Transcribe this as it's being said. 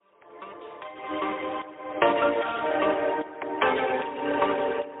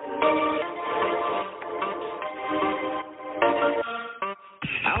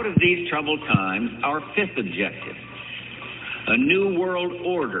troubled times, our fifth objective. A new world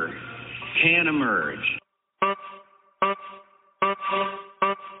order can emerge.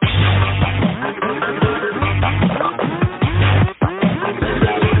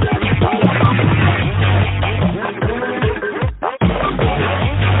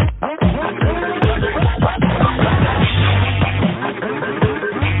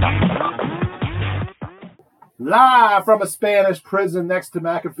 Live from a Spanish prison next to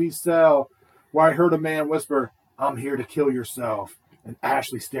McAfee's cell, where I heard a man whisper, "I'm here to kill yourself." And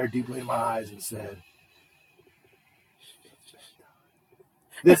Ashley stared deeply in my eyes and said,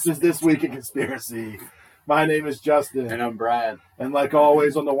 "This is This Week in Conspiracy. My name is Justin." And I'm Brad. And like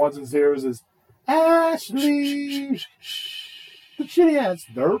always on the ones and zeros is Ashley. The shitty ass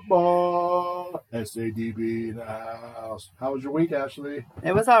dirtball. SADB in the house. How was your week, Ashley?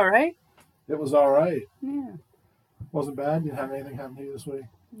 It was all right. It was all right. Yeah. Wasn't bad? Didn't have anything happen to you this week?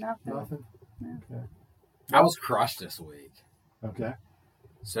 Nothing. Nothing? No. Okay. I was crushed this week. Okay.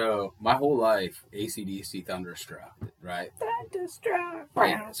 So my whole life, AC/DC Thunderstruck, right? Thunderstruck.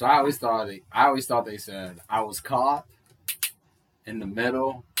 Yeah. So I always thought they said I was caught in the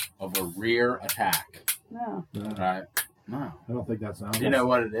middle of a rear attack. No. Right? No. I don't think that sounds. Do you know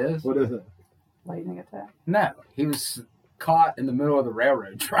what it is? What is it? Lightning attack. No. He was caught in the middle of the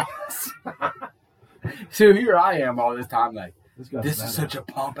railroad tracks. So here I am all this time, like, this is such a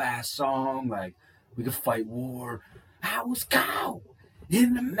pump-ass song. Like, we could fight war. I was caught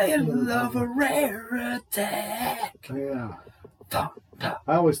in the middle of a rare attack. Yeah. Duh.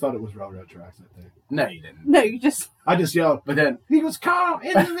 I always thought it was railroad tracks, I think. No, you didn't. No, you just. I just yelled, But then, "He was caught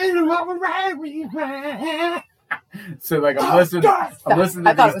in the middle of a railroad track." so like, I'm listening to I thought these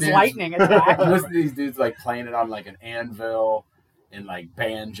it was dudes. lightning attack. I'm listening to these dudes, like, playing it on, like, an anvil and, like,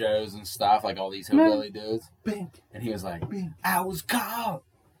 banjos and stuff, like all these hillbilly dudes. Bink, And he was like, bink. I was caught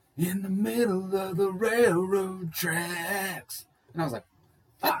in the middle of the railroad tracks. And I was like,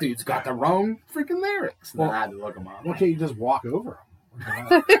 that dude's got the wrong freaking lyrics. And then I had to look them up. Why can't you just walk over him?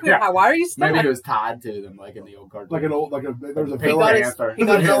 Why are you stuck? Maybe he was tied to them, like in the old cartoon. Like an old, there was a Pink villain. Panther. He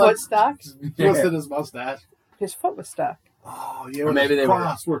got his foot stuck. Twisted his mustache. His foot was stuck. Oh, yeah. Or maybe they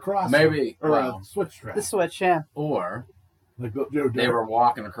were crossing. maybe, Or well, a switch track. The switch, yeah. or Like Joe they were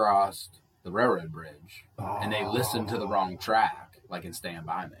walking across the railroad bridge and they Oh. listened to the wrong track, like in Stand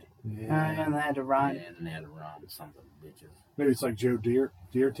By Me. Yeah. And they had to run. And then they had to run something, bitches. Maybe it's like Joe Deer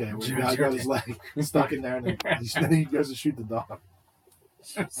Tail, where the guy got his leg stuck in there and then he goes to shoot the dog.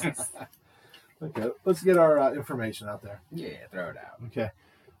 Okay, let's get our information out there. Yeah, throw it out. Okay,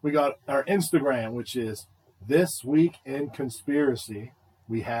 we got our Instagram, which is This Week in Conspiracy.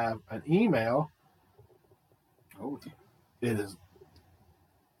 We have an email. Oh, It is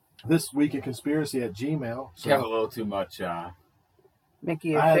This Week in Conspiracy at Gmail. you have a little too much.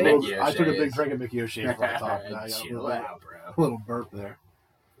 Mickey I, had a O'Shea. little, Mickey I took a big O'Shea's. drink of Mickey O'Shea's on top. And I got a Chill little, out, bro. little burp there.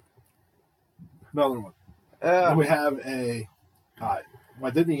 Another one. And we have a. I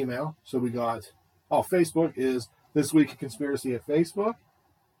did the email, so we got. Oh, Facebook is This Week in Conspiracy at Facebook.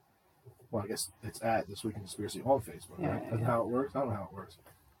 Well, I guess it's at This Week in Conspiracy on Facebook, Yeah, right? yeah, That's yeah. how it works. I don't know how it works.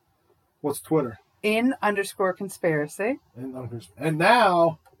 What's Twitter? _conspiracy. And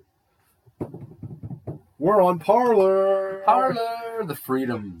now we're on Parler. Parler, the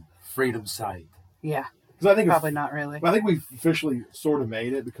freedom site. Yeah. Because I think Probably not really. I think we've officially sort of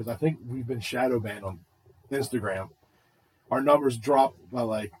made it because I think we've been shadow banned on Instagram. Our numbers dropped by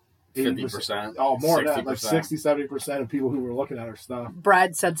like 50%. Oh, more than that. Like 60%. 60-70% of people who were looking at our stuff.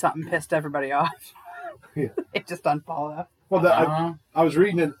 Brad said something pissed everybody off. Yeah. It just unfollowed. Well, Uh-huh. I was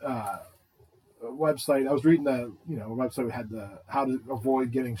reading a website. I was reading a website that had how to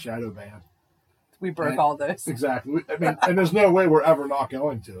avoid getting shadow banned. We broke Right. all those. Exactly. I mean, and there's no way we're ever not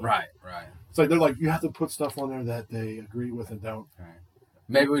going to. Right. It's like they're like, you have to put stuff on there that they agree with and don't.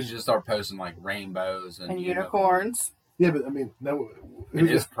 Maybe we should just start posting like rainbows and, And unicorns. Yeah, but I mean, no.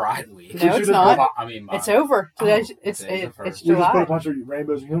 It is Pride Week. No, it's not. I mean, It's over. Today, Oh, it's today's the first. it's We just put July. a bunch of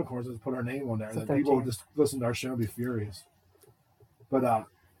rainbows and unicorns and put our name on there. It's And the then people 13th. would just listen to our show and be furious. But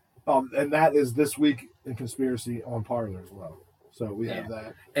and that is This Week in Conspiracy on Parler as well. So we have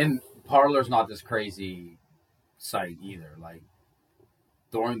that. And Parler's not this crazy site either. Like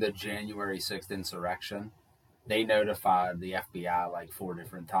during the January 6th insurrection, they notified the FBI like 4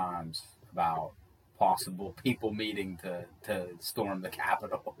 different times about possible people meeting to storm the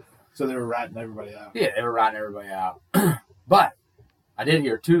Capitol. So they were ratting everybody out. Yeah, they were writing everybody out. But I did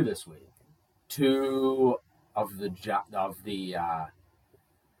hear 2 this week. 2 of the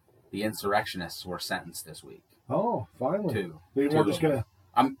insurrectionists were sentenced this week. Oh, finally. 2. They Two weren't of just them. going to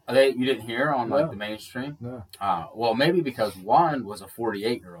You didn't hear on like No. the mainstream? No. Well, maybe because one was a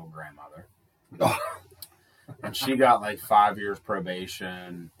 48-year-old grandmother, Oh. and she got like 5 years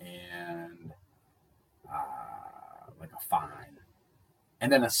probation and like a fine,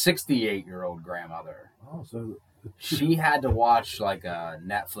 and then a 68-year-old grandmother. Oh, so She had to watch like a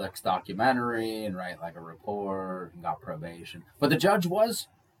Netflix documentary and write like a report and got probation. But the judge was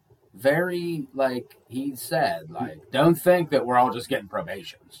very like he said like, don't think that we're all just getting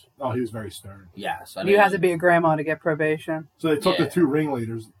probations. he was very stern. Yes, I You have to be a grandma to get probation. So they took Yeah. the two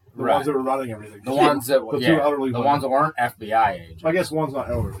ringleaders, the Right. ones that were running everything. the ones that the two elderly the women. ones that weren't FBI agents. I guess one's not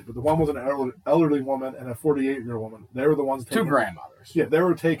elderly, but the one was an elderly woman and a 48-year-old woman. They were the ones Two taking, grandmothers. Yeah, they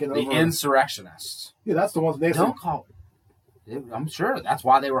were taking The over. insurrectionists. Yeah, that's the ones. They Don't call it. I'm sure that's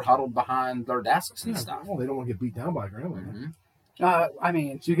why they were huddled behind their desks and stuff. Well, they don't want to get beat down by a grandmother. Mhm. I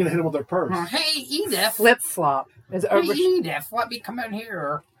mean, So you can hit them with their purse. Hey, Edith. flip flop is Hey, over. Edith, let me come in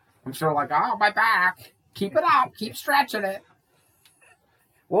here. I'm sure like, oh, my back. Keep it up. Keep stretching it.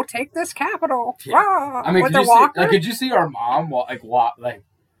 We'll take this capital. Yeah. Rah, I mean, with could the you, walker. could you see our mom walk like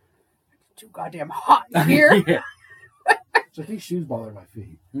Too goddamn hot in here. yeah. It's like these shoes bother my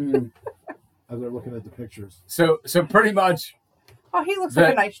feet Mm. as they're looking at the pictures. So pretty much Oh, he looks The-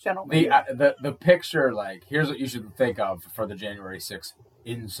 like a nice gentleman. the picture, like, here's what you should think of for the January 6th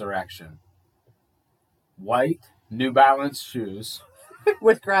insurrection. White New Balance shoes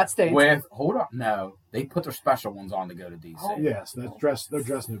With grass stains. with no, they put their special ones on to go to DC. Oh. Yes, they're dressed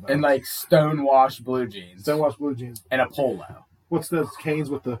new. And like stonewashed blue jeans Stonewashed blue jeans. and a polo What's those canes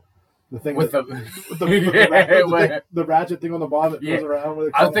with the thing with that, the, with the, Yeah, with- the ratchet thing on the bottom that Yeah. goes around with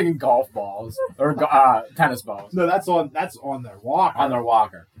it? I was thinking golf balls or tennis balls No, that's on their walk. on their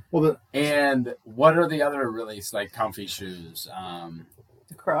walker. Well, And what are the other really like comfy shoes?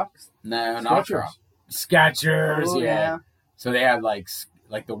 The Crocs. No, not Skechers. Skechers. Oh, Yeah. So they had like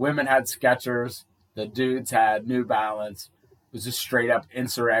the women had Skechers, the dudes had New Balance. It was just straight up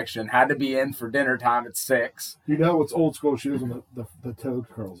insurrection. Had to be in for dinner time at 6. you know it's old school shoes when the toe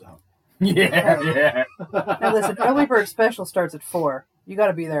curls out. Yeah. Now listen, early bird special starts at 4. You got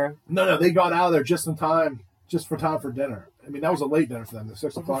to be there. No, they got out of there just in time, just for time for dinner. I mean, that was a late dinner for them, the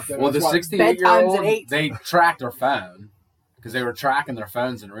 6 o'clock dinner. Well, the That's why- 68-year-old, Bedtime's at 8. they tracked her phone because they were tracking their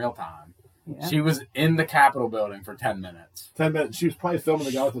phones in real time. Yeah. She was in the Capitol building for 10 minutes. 10 minutes. She was probably filming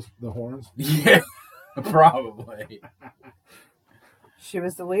the guy with the horns. Yeah, probably. She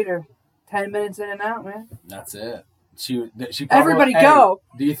was the leader. 10 minutes in and out, man. That's it. She probably, Everybody go.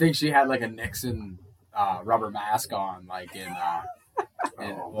 Do you think she had like a Nixon rubber mask on, like in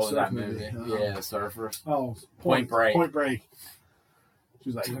what was that Surf movie? movie. Yeah, Surfers. Oh, Point Break. Point Break. She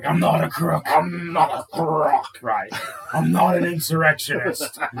was like, I'm not a crook. I'm not a crook. Right. I'm not an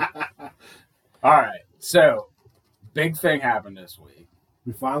insurrectionist. All right. So, big thing happened this week.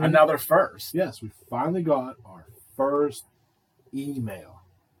 we finally Another first. Yes, we finally got our first email.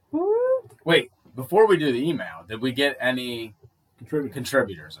 Woo. Wait, before we do the email, did we get any Contributor.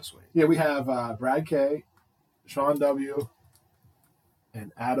 contributors this week? Yeah, we have Brad K, Sean W,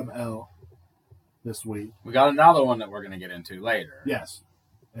 and Adam L this week. We got another one that we're going to get into later. Yes.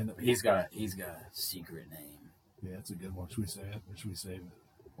 And He's got a secret name. yeah, it's a good one. Should we say it or should we save it?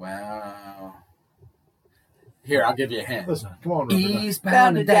 Well, here, I'll give you a hint. Listen, come on, Rubber Duckies.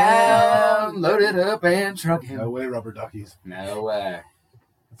 Eastbound and down, loaded up and trucking. No way, Rubber Duckies. No way.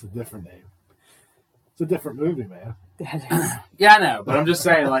 It's a different name. It's a different movie, man. Yeah, I know, but I'm just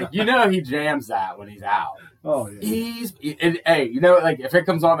saying, like, he jams that when he's out. Oh, yeah. Hey, like, if it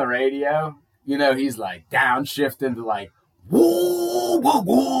comes on the radio, he's like downshifting to like, woo, woo,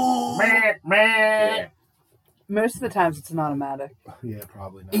 woo, meh, meh. Yeah. Most of the times it's an automatic. Yeah,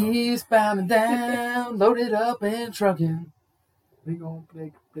 probably not. Eastbound and down, loaded up and trucking. We gonna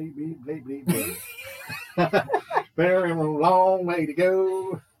play. Very long way to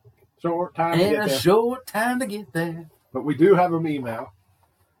go. Short time to And get a there. short time to get there. But we do have an email.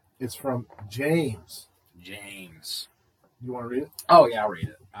 It's from James. James. You want to read it? Oh, yeah, I'll read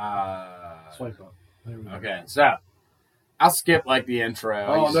it. Swipe up. There we go. Okay, so I'll skip like the intro.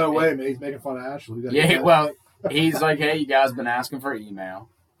 Oh, He's- no way, man. He's making fun of Ashley. We gotta Yeah, get that. well, he's like, hey, you guys been asking for email.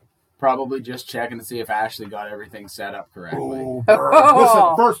 Probably just checking to see if Ashley got everything set up correctly. Oh, burn.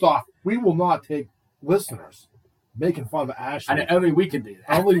 Listen, first off, we will not take listeners making fun of Ashley. And only we can do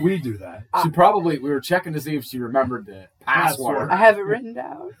that. Only we do that. We were checking to see if she remembered the password. I have it written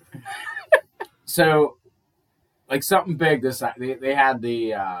down. So, like something big, they had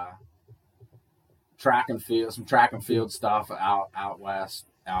the track and field stuff out west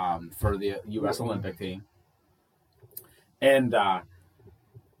for the U.S. Olympic team. And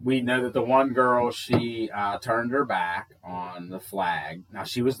we know that the one girl, she turned her back on the flag. Now,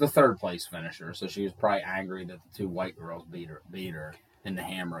 she was the third place finisher, so she was probably angry that the two white girls beat her in the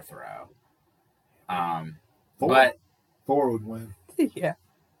hammer throw. But Thor would win. Yeah.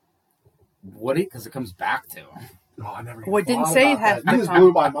 would he? Because it comes back to him. Oh, I never. Well, it didn't thought say it about has that. You to just come.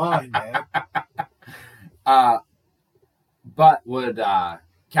 blew my mind, man. But would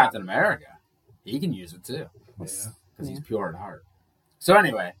Captain America? He can use it too. Yeah. Because he's pure at heart. So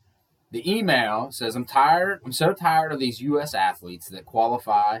anyway, the email says, I'm so tired of these U.S. athletes that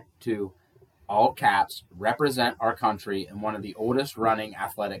qualify to, all caps, represent our country in one of the oldest running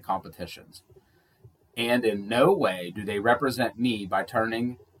athletic competitions. And in no way do they represent me by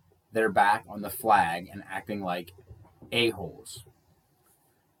turning their back on the flag and acting like a-holes.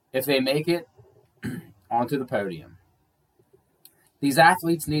 If they make it onto the podium, these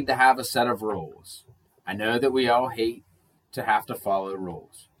athletes need to have a set of rules. I know that we all hate to have to follow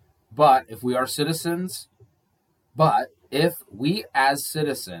rules. But if we as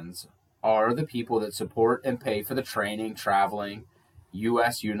citizens are the people that support and pay for the training, traveling,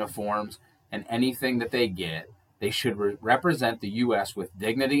 U.S. uniforms, and anything that they get, they should represent the U.S. with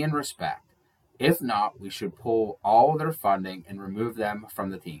dignity and respect. If not, we should pull all their funding and remove them from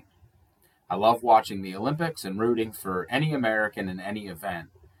the team. I love watching the Olympics and rooting for any American in any event.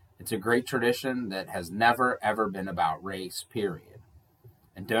 It's a great tradition that has never, ever been about race, period.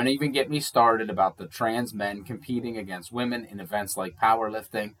 And don't even get me started about the trans men competing against women in events like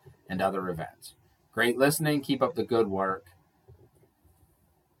powerlifting and other events. Great listening. Keep up the good work.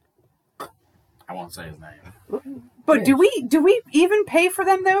 I won't say his name. But do we even pay for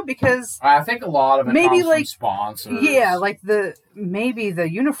them though? Because I think a lot of it maybe comes like from sponsors. Yeah, like maybe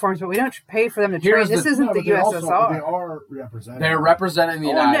the uniforms, but we don't pay for them to train. Here's This isn't the they USSR. Also, they are representing. They're representing the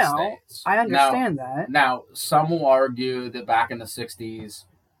United States. I understand that. Now, some will argue that back in the 60s,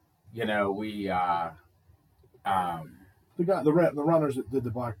 we the runners that did the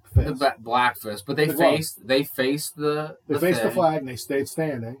black fist. the black fist, but they faced the flag and they stayed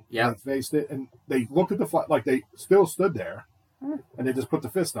standing. Yeah, they faced it and they looked at the flag like they still stood there, and they just put the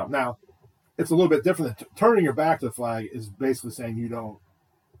fist up. Now, it's a little bit different. Turning your back to the flag is basically saying you don't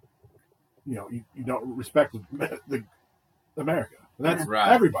respect the America. And that's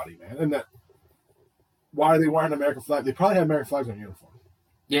everybody, man. And that why are they wearing an American flag? They probably have American flags on uniform.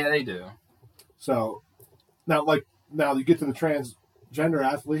 Yeah, they do. So now you get to the transgender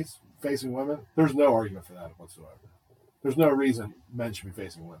athletes facing women. There's no argument for that whatsoever. There's no reason men should be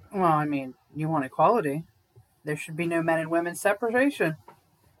facing women. Well, I mean, you want equality. There should be no men and women separation.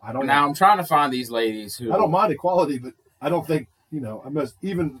 I'm trying to find these ladies who... I don't mind equality, but I don't think,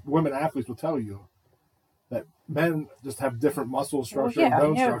 even women athletes will tell you that men just have different muscle structure and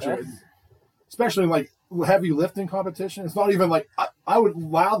bone structure. Especially in like heavy lifting competition. It's not even like, I would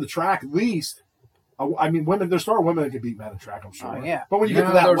allow the track at least. I mean, women. There's still women that can beat men in track, I'm sure. Oh, yeah. But when you get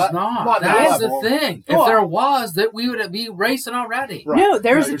to that there's level, not. That's the thing. If there was, that we would be racing already. Right. No,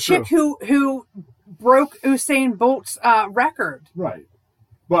 there's a chick who broke Usain Bolt's record. Right.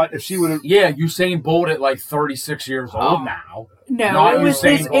 But if she would have... Yeah, Usain Bolt at like 36 years old now. No, not it was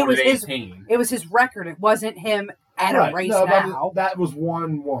Usain Bolt at 18. It was his record. It wasn't him at a race now. That was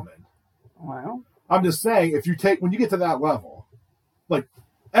one woman. Well, I'm just saying, when you get to that level, like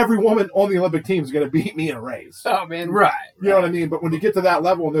every woman on the Olympic team is going to beat me in a race. Oh man, right. You know what I mean? But when you get to that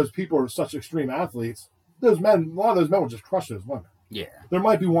level and those people are such extreme athletes, a lot of those men will just crush those women. Yeah. There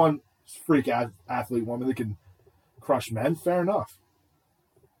might be one freak athlete woman that can crush men. Fair enough.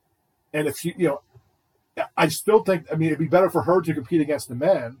 And if I still think, it'd be better for her to compete against the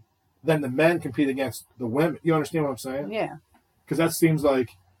men than the men compete against the women. You understand what I'm saying? yeah. Because that seems like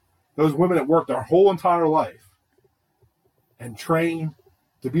those women that work their whole entire life and train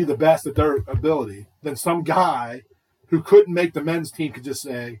to be the best at their ability, then some guy who couldn't make the men's team could just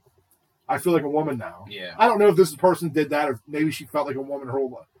say, I feel like a woman now. Yeah. I don't know if this person did that or maybe she felt like a woman her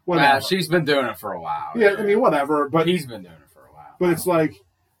whole life. Whatever. She's been doing it for a while. Yeah, whatever. But he's been doing it for a while. But it's like...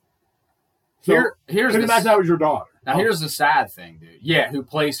 So, here's imagine that was your daughter. Now, here's the sad thing, dude. Yeah, who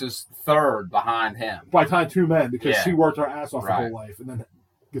places third behind him. By tying two men because she worked her ass off her whole life and then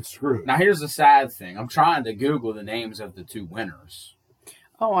gets screwed. Now, here's the sad thing. I'm trying to Google the names of the two winners.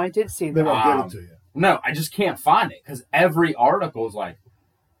 Oh, I did see that. They won't give it to you. No, I just can't find it because every article is like,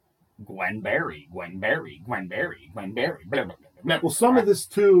 Gwen Berry, Gwen Berry, Gwen Berry, Gwen Berry. Blah, blah, blah, blah. Well, some of this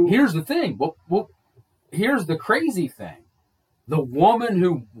too... Here's the thing. Well, here's the crazy thing. The woman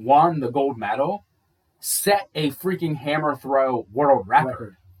who won the gold medal set a freaking hammer throw world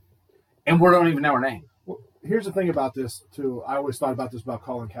record. And we don't even know her name. Well, here's the thing about this, too. I always thought about this about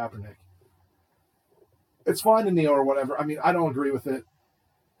Colin Kaepernick. It's fine to kneel or whatever. I don't agree with it.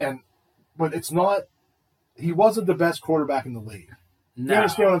 but it's not. He wasn't the best quarterback in the league. No, you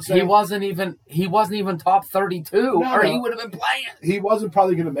understand what I'm saying? He wasn't even top 32, No, or no. he would have been playing. He wasn't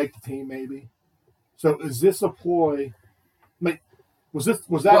probably going to make the team, maybe. So is this a ploy? Was this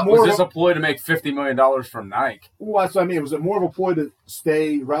a ploy to make $50 million from Nike? Well, that's what I mean. Was it more of a ploy to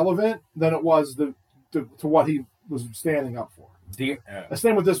stay relevant than it was to what he was standing up for? The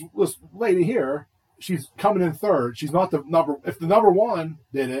same with this lady here. She's coming in third. She's not the number. If the number one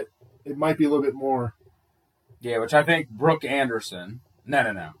did it, it might be a little bit more. Yeah, which I think Brooke Anderson.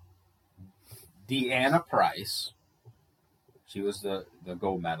 No. Deanna Price. She was the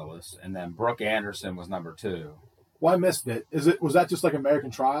gold medalist, and then Brooke Anderson was number 2. Well, I missed it. Was that just like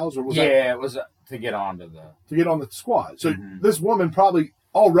American trials, or was it was to get on the squad? So this woman probably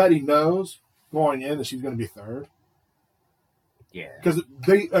already knows going in that she's going to be third. Yeah, because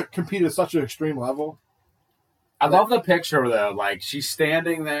they compete at such an extreme level. I love the picture though. Like she's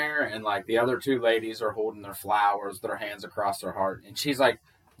standing there, and like the other 2 ladies are holding their flowers, their hands across their heart, and she's like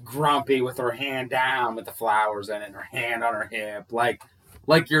grumpy with her hand down with the flowers in it, and her hand on her hip,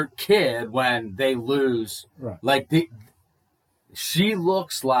 like your kid when they lose. Right. She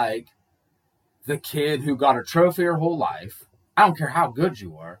looks like the kid who got a trophy her whole life. I don't care how good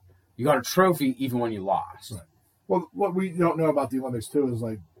you were, you got a trophy even when you lost. Right. Well, what we don't know about the Olympics too is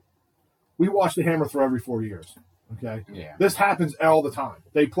like we watch the hammer throw every 4 years. Okay. Yeah. This happens all the time.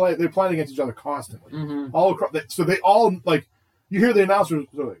 They're playing against each other constantly. Mm-hmm. All across. So they all like. You hear the announcers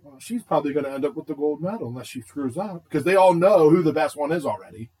they're like, well, she's probably going to end up with the gold medal unless she screws up because they all know who the best one is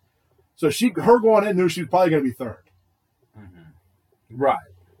already. So her going in knew she was probably going to be third. Mm-hmm. Right.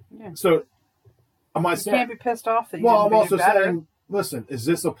 Yeah. So am I saying? You can't be pissed off that you Well, didn't I'm also better. saying, listen, is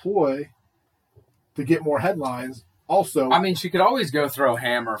this a ploy to get more headlines? Also, I mean, she could always go throw a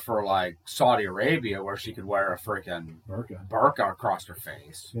hammer for like Saudi Arabia, where she could wear a freaking burqa across her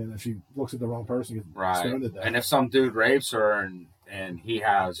face. And if she looks at the wrong person, gets right. stoned to death. And if some dude rapes her and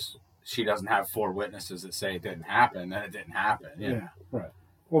she doesn't have 4 witnesses that say it didn't happen, then it didn't happen. Yeah, right.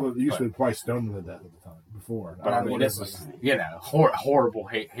 Well, they used to probably stone them to death at the time before. But I mean, this is horrible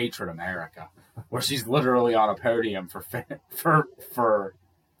hatred America, where she's literally on a podium for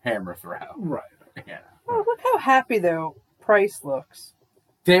hammer throw. Right. Yeah. Oh, look how happy though Price looks.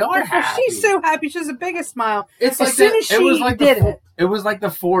 They are happy. She's so happy. She has the biggest smile. It's as like soon as she did it. It was like the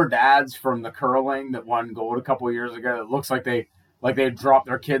 4 dads from the curling that won gold a couple of years ago. It looks like they dropped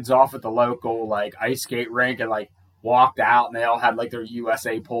their kids off at the local like ice skate rink and like walked out, and they all had like their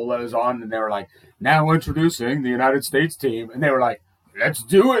USA polos on, and they were like, "Now introducing the United States team," and they were like, "Let's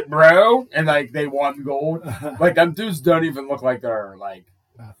do it, bro!" And like they won gold. Like them dudes don't even look like they're like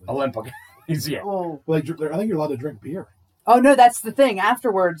Olympic. Yeah. Oh, well, I think you're allowed to drink beer. Oh no, that's the thing.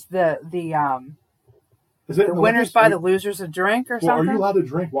 Afterwards, the winners buy the losers a drink or something. Well, are you allowed to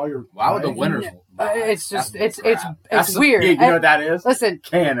drink while you're? Why would the winners? It's just it's weird. You know what that is? Listen,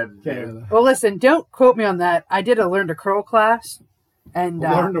 Canada. Well, listen, don't quote me on that. I did a learn to curl class, and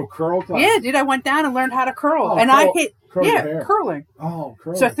learn to curl class. Yeah, dude, I went down and learned how to curl, and I hit curling. Oh,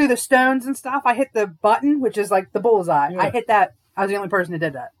 curling. So through the stones and stuff, I hit the button, which is like the bullseye. Yeah. I hit that. I was the only person who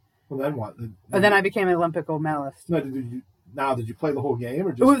did that. Well, then what? Then I became an Olympic gold medalist. No, did you play the whole game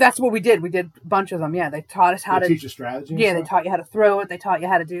or just? Ooh, that's what we did. We did a bunch of them. Yeah, they taught us how to teach a strategy. Yeah, they taught you how to throw it. They taught you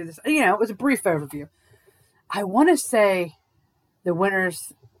how to do this. It was a brief overview. I want to say the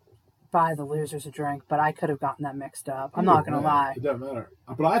winners buy the losers a drink, but I could have gotten that mixed up. I'm not going to lie. It doesn't matter.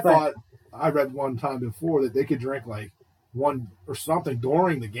 But thought I read one time before that they could drink like one or something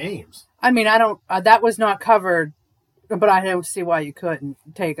during the games. I mean, I don't. That was not covered. But I don't see why you couldn't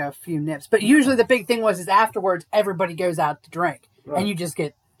take a few nips. But usually the big thing is afterwards everybody goes out to drink, and you just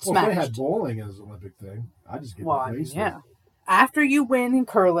get smashed. Well, if they had bowling as an Olympic thing, I just get wasted. Yeah. After you win in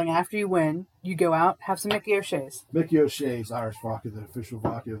curling, you go out, have some Mickey O'Shea's. Mickey O'Shea's Irish vodka, the official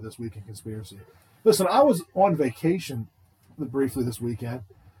vodka of This Week in Conspiracy. Listen, I was on vacation briefly this weekend,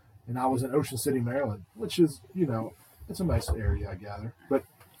 and I was in Ocean City, Maryland, which is, it's a nice area, I gather. But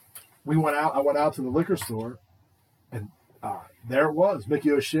I went out to the liquor store. And there it was, Mickey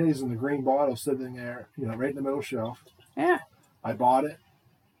O'Shea's in the green bottle sitting there, right in the middle shelf. Yeah. I bought it.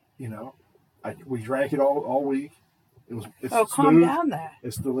 We drank it all week. It's smooth. Calm down there.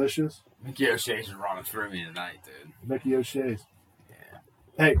 It's delicious. Mickey O'Shea's is running through me tonight, dude. Mickey O'Shea's. Yeah.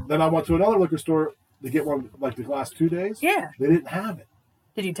 Hey, then I went to another liquor store to get one like the last 2 days. Yeah. They didn't have it.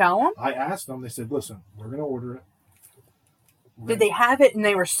 Did you tell them? I asked them. They said, listen, we're going to order it. Did they have it and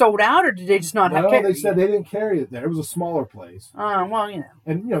they were sold out, or did they just not have it? No, they said they didn't carry it there. It was a smaller place. Well,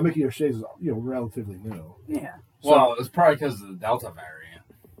 And, Mickey O'Shea's is, relatively new. Yeah. So, it's probably because of the Delta variant.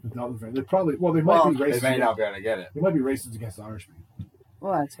 The Delta variant. They might be racist. They may not be able to get it. They might be racist against Irish people.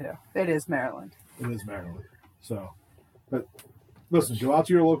 Well, that too. It is Maryland. It is Maryland. So, but listen, go out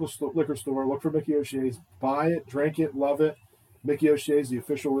to your local liquor store, look for Mickey O'Shea's, buy it, drink it, love it. Mickey O'Shea's, the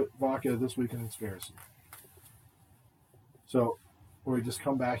official vodka of This Week in Conspiracy. So, when we just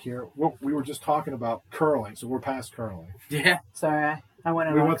come back here, we were just talking about curling, so we're past curling. Yeah. Sorry, I went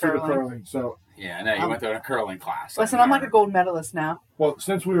in We on went through curling. the curling. So, Yeah, I know. You went to a curling class. Listen, I'm like a gold medalist now. well,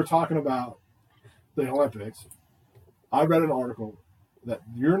 since we were talking about the Olympics, I read an article that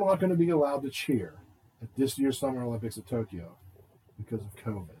you're not going to be allowed to cheer at this year's Summer Olympics at Tokyo because of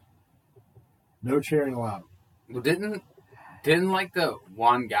COVID. No cheering allowed. Well, didn't like the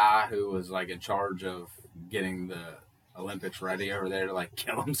one guy who was like in charge of getting the Olympics ready over there to like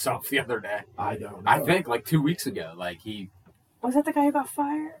kill himself the other day? I don't know. I think like 2 weeks ago. Like he, Was that the guy who got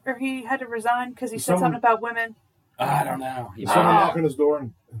fired? Or he had to resign because he said Someone- something about women? I don't know. He Someone might- knocked on his door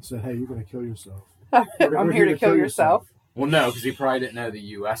and said, "Hey, you're going to kill yourself." I'm here to kill yourself. Well, no, because he probably didn't know the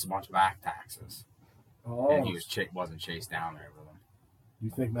U.S. a bunch of back taxes, Oh, and he wasn't chased down over them. you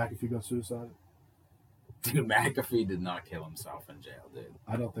think McAfee got suicide? Dude, McAfee did not kill himself in jail, dude.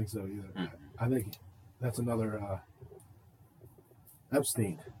 I don't think so either. Mm. I think that's another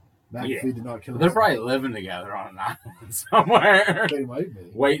Epstein. McAfee Yeah. did not kill They're himself. probably living together on an island somewhere, They might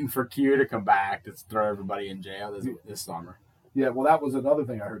be. waiting for Q to come back to throw everybody in jail this summer. Yeah, well, that was another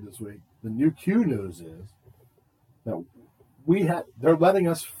thing I heard this week. The new Q news is that they're letting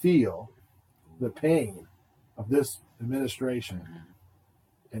us feel the pain of this administration.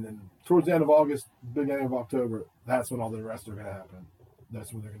 And then towards the end of August, beginning of October, that's when all the rest are going to happen.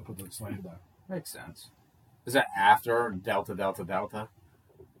 That's when they're going to put the slam down. Makes sense. Is that after Delta, Delta, Delta?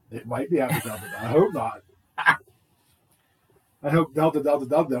 It might be after Delta. I hope not. I hope Delta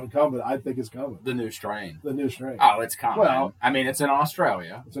don't come, but I think it's coming. The new strain. The new strain. Oh, it's coming. Well, I mean, it's in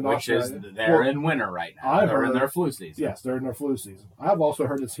Australia, It's in which Australia. is they're Well, in winter right now. I've They're in heard- their flu season. Yes, they're in their flu season. I've also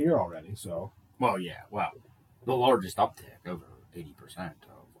heard it's here already. So Well, yeah. Well, the largest uptick, over 80%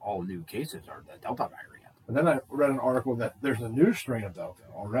 of all new cases are the Delta variant. and then I read an article that there's a new strain of Delta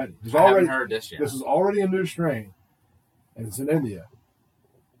already. There's I already haven't heard this yet. This is already a new strain, and it's in India,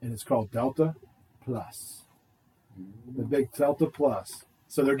 and it's called Delta Plus. The big Delta Plus.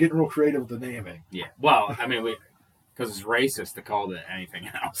 So they're getting real creative with the naming. Yeah. Well, I mean, because it's racist to call it anything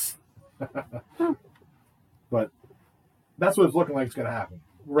else. But that's what it's looking like it's going to happen.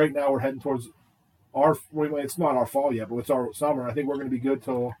 Right now, we're heading towards it's not our fall yet, but it's our summer. I think we're going to be good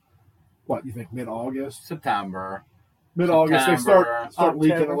till, what, you think, mid-August? September. Mid-August, they start October.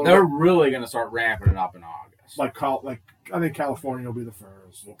 leaking a little They're bit. really going to start ramping it up in August. Like I think California will be the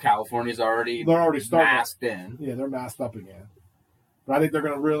first. Well, California's already They're already starting. masked in. Yeah, they're masked up again. But I think they're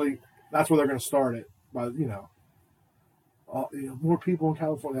going to really, that's where they're going to start it. By, more people in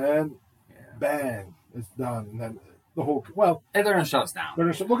California, and bang, it's done. And then the whole, And they're going to shut us down. they're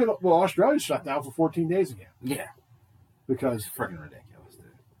going to look at, Australia's shut down for 14 days again. Yeah. Because It's freaking ridiculous, dude.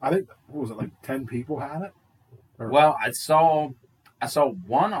 I think, what was it, like 10 people had it? Well, I saw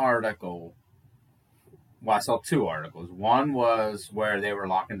one article. Well, I saw two articles. One was where they were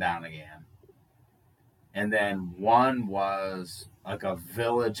locking down again. And then one was like a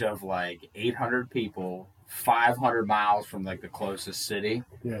village of like 800 people, 500 miles from like the closest city.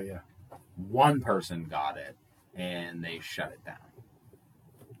 Yeah. One person got it, and they shut it down.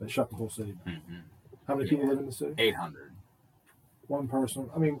 They shut the whole city down. Mm-hmm. How many people live in the city? 800. One person.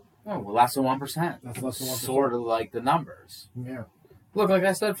 I mean, Oh, well, that's the 1%. that's less than 1%. Sort of like the numbers. Yeah. Look, like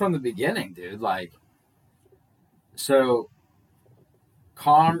I said from the beginning, dude, like, so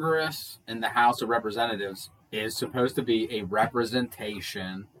Congress and the House of Representatives is supposed to be a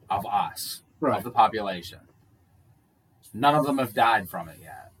representation of us, Right. of the population. None of them have died from it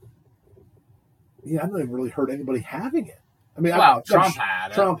yet. Yeah, I haven't even really heard anybody having it. I mean, Well, Trump had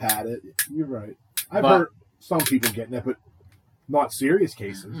it. Trump had it. You're right. I've But- heard some people getting it, but not serious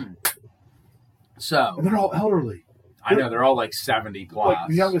cases. Mhm. So, And they're all elderly. I know they're all like 70 plus. Like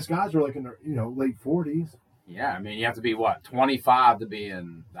the youngest guys are like in their late 40s. Yeah, I mean, you have to be, 25 to be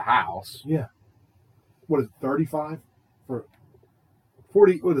in the House. Yeah. What is it, 35 for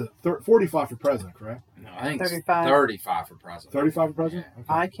 40? What is it, 45 for president? Correct. No, I think 35. 35 for president. 35 for president. Okay.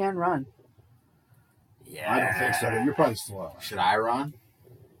 I can run. Yeah. I don't think so. You're probably slow. Should I run?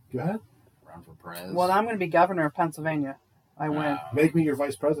 Go ahead. Run for president? Well, I'm going to be governor of Pennsylvania. I win. Make me your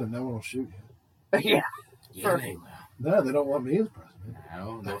vice president. No one will shoot you. Yeah. Yeah, they will. No, they don't want me as president.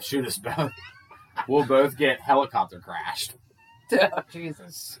 No, they'll shoot us both. We'll both get helicopter crashed. Oh,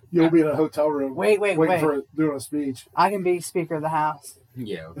 Jesus. You'll be in a hotel room. Wait. waiting for doing a speech. I can be Speaker of the House.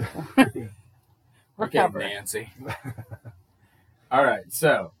 Yeah. We're Okay, covered. Nancy. All right,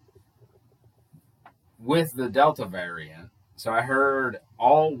 so with the Delta variant, So I heard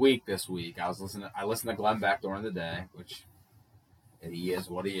all week this week. I listened to Glenn Beck during the day, which he is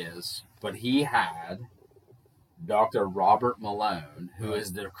what he is. But he had Dr. Robert Malone, who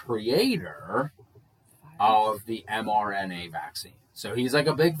is the creator of the mRNA vaccine. So he's like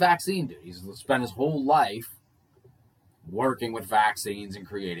a big vaccine dude. He's spent his whole life working with vaccines and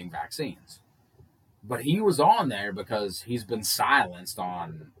creating vaccines. But he was on there because he's been silenced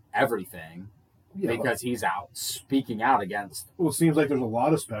on everything because he's out speaking out against. Well, it seems like there's a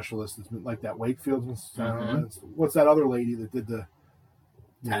lot of specialists. It's been like that Wakefield. What's that other lady that did the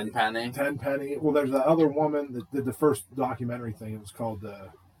Tenpenny? Tenpenny. Well, there's that other woman that did the first documentary thing. It was called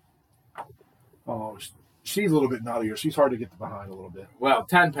she's a little bit nuttier. She's hard to get behind a little bit. Well,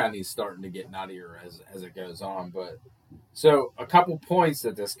 Tenpenny's starting to get nuttier as it goes on. But so a couple points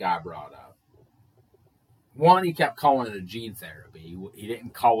that this guy brought up. One, he kept calling it a gene therapy. He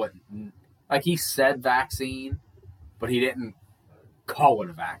didn't call it, like he said vaccine, but he didn't call it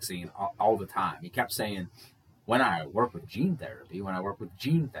a vaccine all the time. He kept saying, when I work with gene therapy.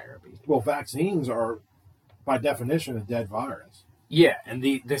 Well, vaccines are, by definition, a dead virus. Yeah, and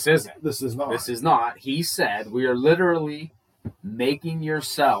this isn't. This is not. This is not. He said, we are literally making your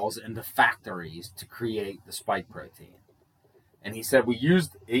cells into factories to create the spike protein. And he said they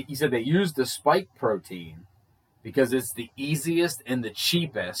used the spike protein because it's the easiest and the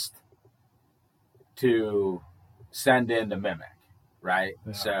cheapest to send in to mimic, right?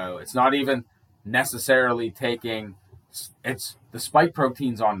 Yeah. So it's not even necessarily the spike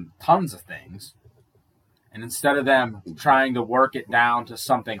protein's on tons of things. And instead of them trying to work it down to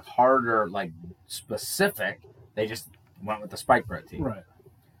something harder, like specific, they just went with the spike protein. Right.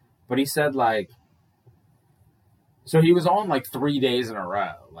 But he said, so he was on 3 days in a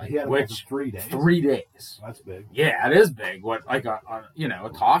row. He had it for 3 days? 3 days. That's big. Yeah, it is big. A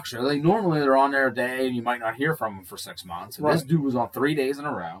talk show. Normally they're on there a day and you might not hear from them for 6 months. And This dude was on 3 days in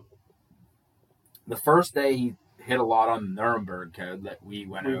a row. The first day he hit a lot on the Nuremberg Code that we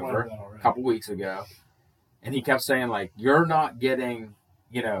went over a couple weeks ago. And he kept saying, you're not getting,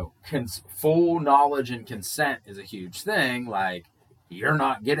 full knowledge and consent is a huge thing. You're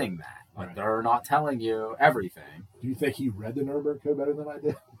not getting that. They're not telling you everything. Do you think he read the Nuremberg Code better than I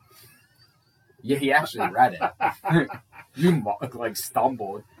did? Yeah, he actually read it. You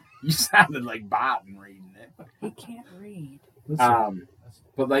stumbled. You sounded like Biden reading it. He can't read.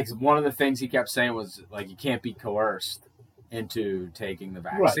 But one of the things he kept saying was you can't be coerced into taking the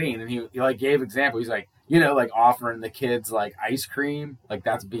vaccine. Right. And he gave example. He's offering the kids ice cream,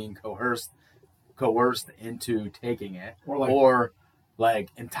 that's being coerced into taking it, or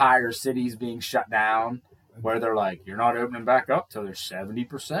entire cities being shut down where they're you're not opening back up till there's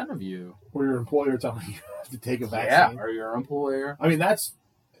 70% of you, or your employer telling you to take a vaccine. Yeah, or your employer. That's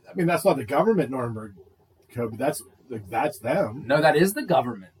not the government Nuremberg Code. That's them. No, that is the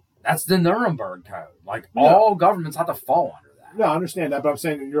government. That's the Nuremberg Code. All governments have to fall under that. No, I understand that, but I'm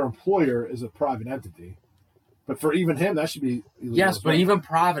saying that your employer is a private entity. But for even him, that should be illegal. Yes, but even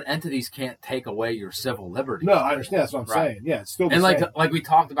private entities can't take away your civil liberties. No, I understand. That's what I'm saying. Yeah, it's still the same. And we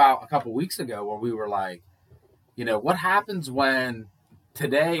talked about a couple weeks ago where we were what happens when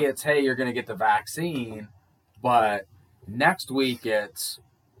today it's, hey, you're going to get the vaccine, but next week it's,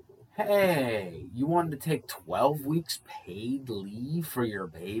 hey, you wanted to take 12 weeks paid leave for your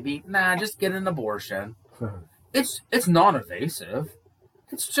baby? Nah, just get an abortion. It's non-invasive.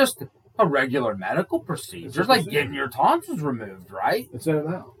 It's just a regular medical procedure. It's like getting your tonsils removed, right? It's in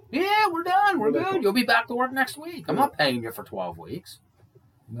and out. Yeah, we're done. We're good. You'll be back to work next week. I'm not paying you for 12 weeks.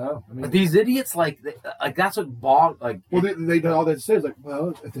 No, these idiots that's what Well, they all they say is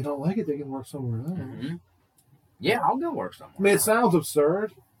well, if they don't like it, they can work somewhere else. Mm-hmm. Yeah, I'll go work somewhere. It sounds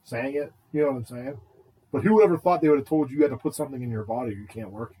absurd saying it. You know what I'm saying? But who ever thought they would have told you had to put something in your body or you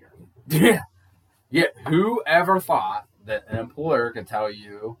can't work here? Yeah. Who ever thought that an employer could tell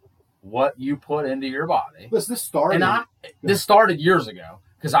you what you put into your body? This started. This started years ago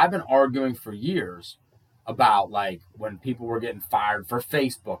because I've been arguing for years about when people were getting fired for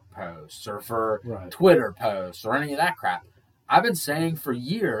Facebook posts or for Twitter posts or any of that crap. I've been saying for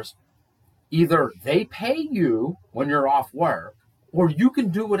years, either they pay you when you're off work or you can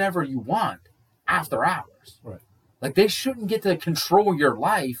do whatever you want after hours. Right. They shouldn't get to control your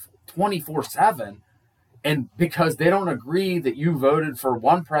life 24/7. And because they don't agree that you voted for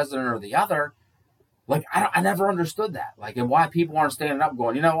one president or the other, I never understood that. And why people aren't standing up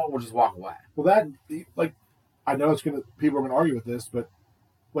going, you know what, we'll just walk away. Well, I know people are gonna argue with this, but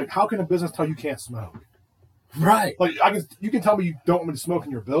how can a business tell you can't smoke? Right. You can tell me you don't want me to smoke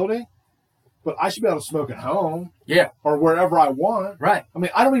in your building, but I should be able to smoke at home Yeah, or wherever I want. right. I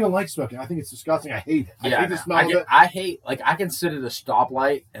mean, I don't even like smoking. I think it's disgusting. I hate it. I Yeah, hate the smell of it. I hate, like, I can sit at a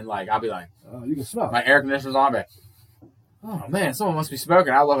stoplight and, like, I'll be like, You can smell. my air conditioner's on, but oh man, someone must be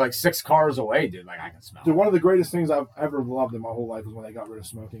smoking. I live like 6 cars away, dude. Like, I can smell Dude, it. one of the greatest things I've ever loved in my whole life was when they got rid of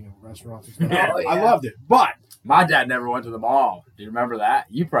smoking in restaurants and stuff. Yeah. Oh, yeah. I loved it. But My dad never went to the mall. Do you remember that?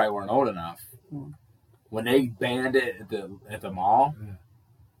 You probably weren't old enough. Hmm. When they banned it at the mall, Yeah.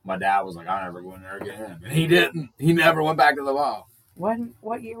 my dad was like, I'll never go in there again. And he didn't. He never went back to the mall.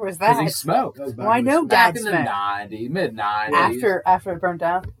 What year was Because that? he smoked. that was back Well, I in the- know Back Dad in the smoked. 90s, mid-90s. After it burned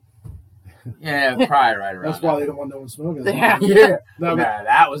down. Yeah, probably right around That's why they that. don't want no one smoking. Yeah. Yeah. No, but, Nah,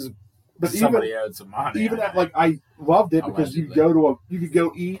 that was but somebody owed some money. even I at, think. like I loved it because you Allegedly. could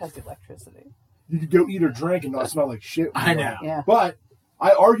go eat, Because of electricity. you could go eat or drink and not smell like shit. when I you go know. out. Yeah. But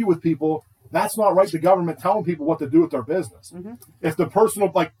I argue with people. That's not right. The government telling people what to do with their business. Mhm. If the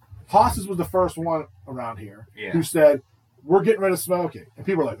personal, like Haas's was the first one around here Yeah. who said, "We're getting rid of smoking," and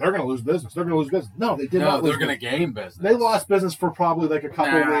people are like, "They're going to lose business. They're going to lose business." No, they did No, not. they're Lose going to business. gain business. They lost business for probably like a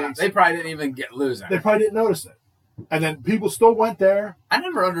couple of Nah, weeks. they probably didn't even lose They anything. probably didn't notice it, and then people still went there. I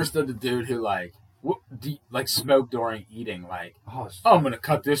never understood the dude who like smoked during eating. Like, Oh, it's- oh, I'm gonna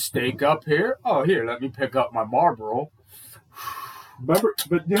cut this steak up here. Oh, here, let me pick up my Marlboro. remember,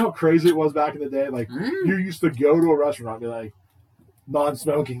 but you know how crazy it was back in the day. Like you used to go to a restaurant and be like,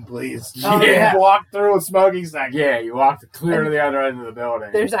 "Non-smoking, please." Oh, You yeah. walk through a smoking section. Yeah, you walked clear to the other end of the building.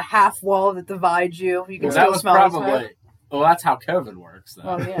 There's a half wall that divides you. You can well, still that was smell the smoke. probably. Well, that's how COVID works, though.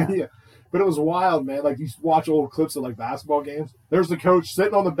 Oh yeah. Yeah. But it was wild, man. Like you watch old clips of like basketball games. There's the coach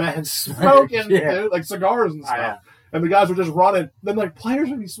sitting on the bench smoking, Yeah. dude, like cigars and I know. stuff. And the guys were just running. Then like players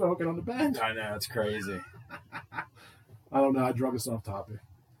would be smoking on the bench. I know, it's crazy. I don't know. I drug us off topic.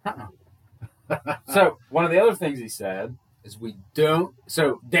 So one of the other things he said is we don't.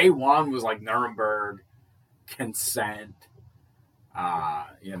 So day one was like Nuremberg, consent,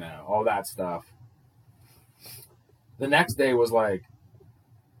 all that stuff. The next day was like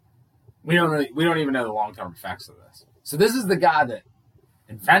we don't even know the long term effects of this. So this is the guy that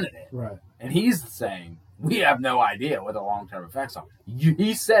invented it, Right. and he's saying we have no idea what the long term effects are.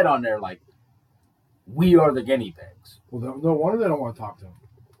 He said on there like we are the guinea pigs. Well, no wonder they don't want to talk to him.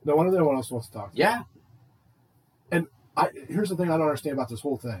 No wonder no one else wants to talk to him. Yeah. Here's the thing I don't understand about this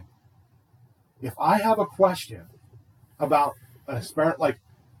whole thing. If I have a question about an experiment, like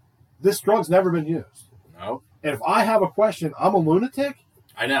this drug's never been used, No. and if I have a question, I'm a lunatic.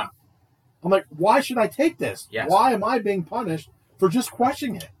 I know. I'm like, why should I take this? Yes. Why am I being punished for just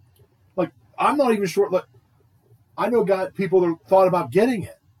questioning it? Like, I'm not even sure. Like, I know people that thought about getting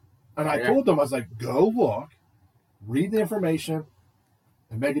it, and I Yeah. told them, I was like, go look, read the information,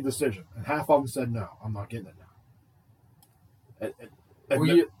 and make a decision. And half of them said, no, I'm not getting it now. And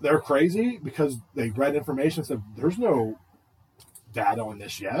Well, they're crazy because they read information and said, there's no data on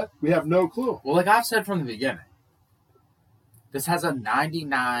this yet. We have no clue. Well, like I've said from the beginning, this has a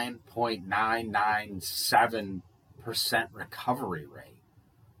 99.997% recovery rate.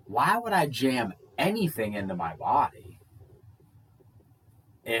 Why would I jam anything into my body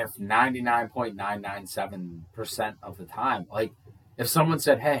if 99.997% of the time, like if someone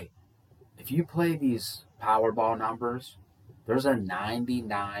said, hey, if you play these Powerball numbers, there's a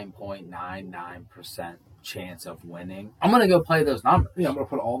 99.99% chance of winning. I'm going to go play those numbers. Yeah, I'm going to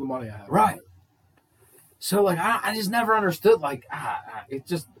put all the money I have. Right. So, like, I just never understood, like,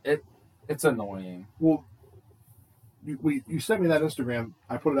 it's annoying. Well, you sent me that Instagram.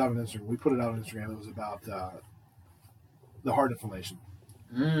 I put it out on Instagram. We put it out on Instagram. It was about the heart inflammation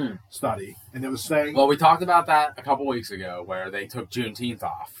study, and it was saying, Well, we talked about that a couple weeks ago where they took Juneteenth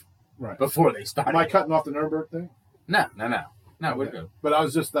off right. before they started. Am I cutting off the Nuremberg thing? No, we're Okay. good. But I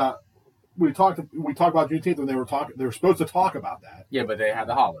was just we talked about Juneteenth when they were supposed to talk about that. Yeah, but they had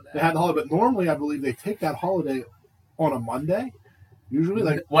the holiday. They had the holiday, but normally I believe they take that holiday on a Monday. Usually,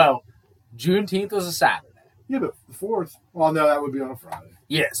 like Well, Juneteenth was a Saturday. yeah, but the 4th. Well, no, that would be on a Friday.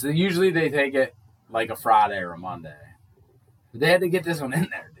 Yeah, so usually they take it like a Friday or a Monday. But they had to get this one in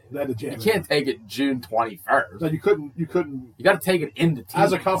there, dude. They had to jam You it. can't take it June 21st. No, you couldn't. You got to take it into teens.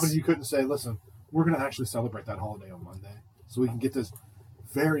 as a company, you couldn't say, "Listen, we're going to actually celebrate that holiday on Monday, so we can get this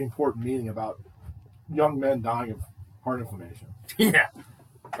very important meeting about young men dying of heart inflammation." Yeah.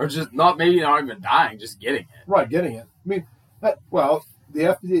 Or just maybe not even dying, just getting it. Right, getting it. I mean, the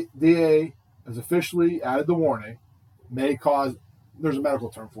FDA has officially added the warning, may cause, there's a medical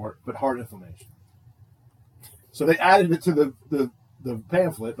term for it, but heart inflammation. So they added it to the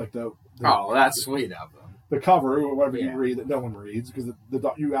pamphlet, like the Oh, that's sweet of them. the cover or whatever Yeah. you read that no one reads because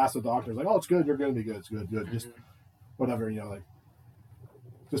you ask the doctor, like, oh, it's good, you're going to be good, it's good, just whatever, like.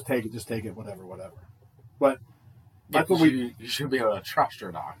 just take it, whatever. But that's Yeah, what you should be able to trust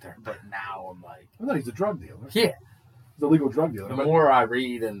your doctor. But now I'm like, no, he's a drug dealer. yeah. He's a legal drug dealer. The But more I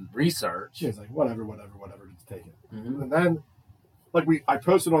read and research, he's like, whatever, just take it. Mhm. And then, like I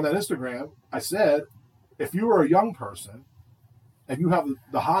posted on that Instagram, I said, if you are a young person and you have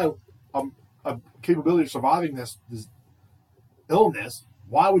the high capability of surviving this illness,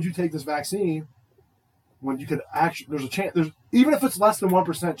 why would you take this vaccine when you could actually? There's a chance. Even if it's less than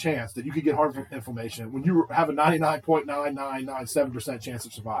 1% chance that you could get heart inflammation, when you have a 99.9997% chance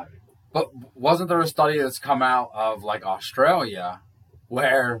of surviving. but wasn't there a study that's come out of like Australia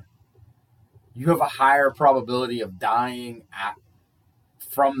where you have a higher probability of dying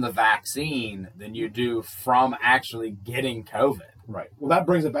from the vaccine than you do from actually getting COVID? Right. Well, that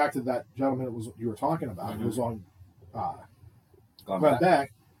brings it back to that gentleman that you were talking about. Mm-hmm. It was on. Going Went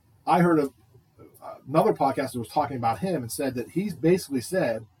back. I heard another podcast that was talking about him and said that he's basically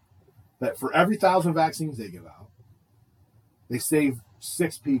said that for every 1,000 vaccines they give out, they save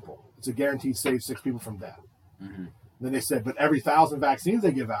 6 people. It's a guaranteed save 6 people from death. Mm-hmm. Then they said, but every 1,000 vaccines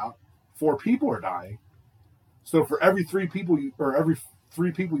they give out, 4 people are dying. So for every 3 people you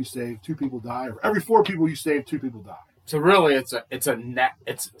save, 2 people die. Or for every 4 people you save, 2 people die. So really, it's a net.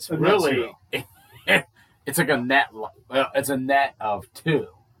 It's really it's like a net. Well, it's a net of 2.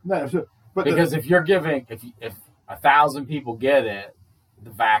 No, but Because if you're giving, if 1,000 people get it, the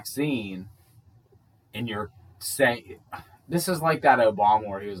vaccine, and you're saying, this is like that Obama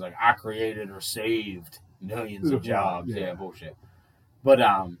where he was like, I created or saved millions of jobs. Yeah, bullshit. But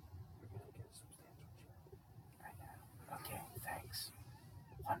okay, thanks.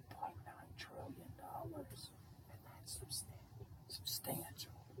 $1.9 trillion, and that's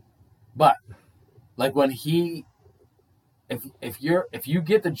substantial. But like when if you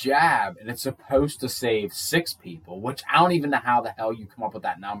get the jab and it's supposed to save 6 people, which I don't even know how the hell you come up with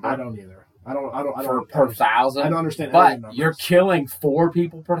that number. I don't either. I don't per 1,000. I don't understand. But you're killing 4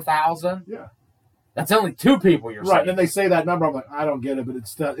 people per 1,000. Yeah, that's only 2 people you're right. saving. And they say that number. I'm like, I don't get it, but it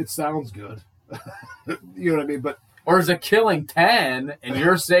sounds good. You know what I mean? But or is it killing 10 and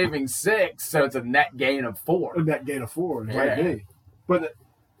you're saving 6, so it's a net gain of 4? a net gain of 4 Yeah. might be. But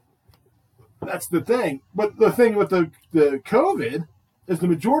that's the thing. But the thing with the COVID is the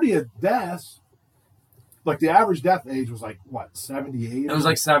majority of deaths, like the average death age was like, what, 78? It was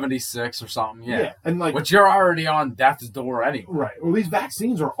like 76 or something, yeah. And like, Which you're already on death's door anyway. right. Well, these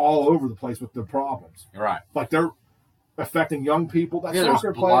vaccines are all over the place with the problems. Right. Like they're affecting young people. That Yeah, there's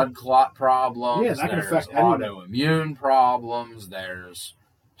soccer player. blood clot problems. Yeah, that can there's affect anyone. autoimmune problems. There's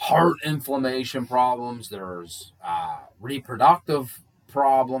heart inflammation problems. There's reproductive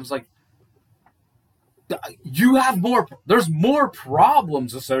problems. Like, you have more. There's more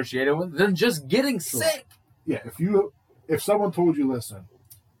problems associated with than just getting sick. Yeah, if someone told you, listen,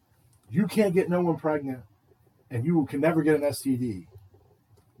 you can't get no one pregnant and you can never get an STD,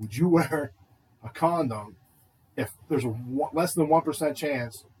 would you wear a condom if there's a less than 1%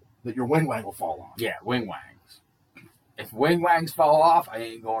 chance that your wing wang will fall off? Yeah, wing wangs. If wing wangs fall off, I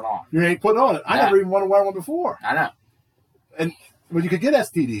ain't going on. You ain't putting on it. I Nah. never even want to wear one before. I know. But you could get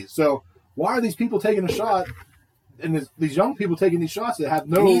STDs. So why are these people taking a shot? And these young people taking these shots that have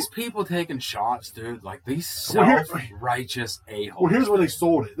no. These people taking shots, dude, like these Well, here- self-righteous a-holes. Well, here's where they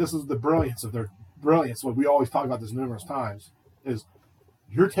sold it. This is the brilliance of their brilliance. What we always talk about this numerous times is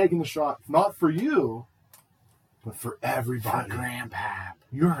you're taking the shot not for you, but for For everybody. Grandpap.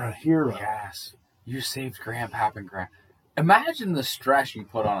 You're a hero. Yes. You saved Grandpap and Grand. Imagine the stress you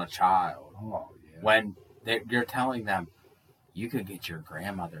put on a child Oh yeah. when you're telling them you could get your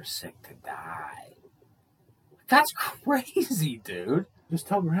grandmother sick to die. That's crazy, dude. Just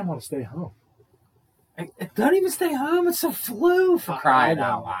tell grandma to stay home. Don't even stay home. It's a flu, for crying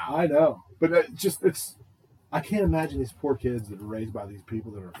out loud. I know. But I can't imagine these poor kids that are raised by these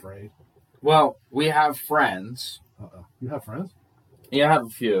people that are afraid. Well, we have friends. You have friends? Yeah, I have a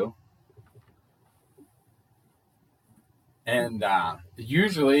few. And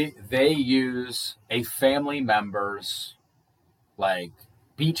usually they use a family member's, like,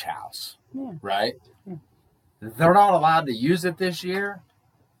 beach house, right? Yeah. They're not allowed to use it this year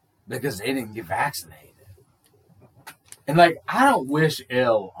because they didn't get vaccinated. And, like, I don't wish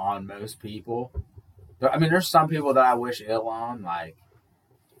ill on most people. I mean, there's some people that I wish ill on, like,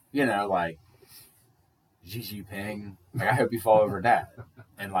 you know, like Xi Jinping. Like, I hope you fall over dead.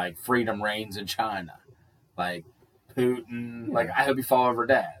 And, like, freedom reigns in China. Like, Putin. Yeah. Like, I hope you fall over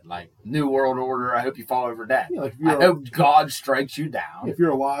dead. Like, New World Order. I hope you fall over dead. Yeah, like if I you're, hope God strikes you down. if you're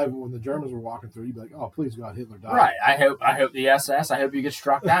alive when the Germans were walking through, you'd be like, oh, please God, Hitler died. Right. I hope the SS. I hope you get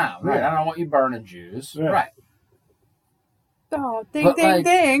struck down. Right. Yeah. I don't want you burning Jews. Yeah. Right. Oh, ding, But, ding, like-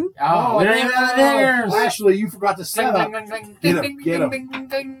 ding. Oh, we don't even have the dingers. Ashley, you forgot to set up. Ding, ding, Get ding, him, ding, get him. ding, ding,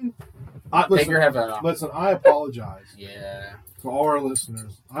 ding. I, Take your listen, headphone off. listen, I apologize Yeah. to all our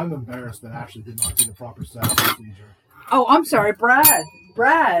listeners. I'm embarrassed that Ashley did not do the proper setup procedure. Oh, I'm sorry, Brad.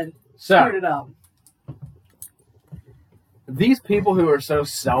 Brad screwed So, it up. these people who are so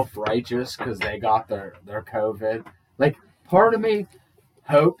self-righteous because they got their COVID, like, part of me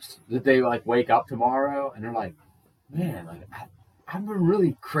hopes that they, like, wake up tomorrow and they're like, man, like, I've been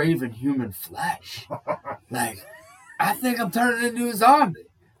really craving human flesh. Like, I think I'm turning into a zombie.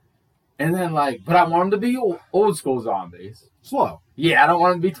 And then, like, but I want them to be old school zombies. Slow. Yeah, I don't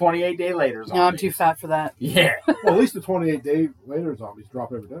want them to be 28 day later zombies. No, I'm too fat for that. Yeah, Well, at least the 28 day later zombies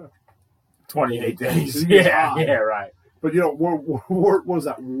drop every day. 28 days. Yeah. Yeah, right. But you know, what was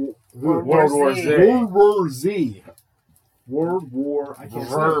that? World World War War Z. Z. World War Z. World War. I can't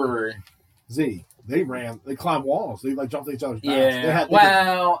say it. Brrr. Z. They climbed walls. They like jumped each other's backs. Yeah.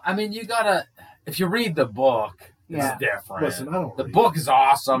 Well, I mean, you gotta. If you read the book, Yeah. it's different. Listen, I don't. The read. book is You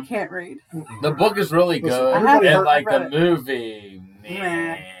awesome. can't read. The book is really Listen, good, everybody and heard- like I the read it. movie.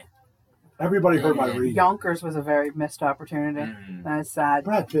 Meh. Everybody heard my Yeah. reading. Yonkers was a very missed opportunity. Mm. That is sad.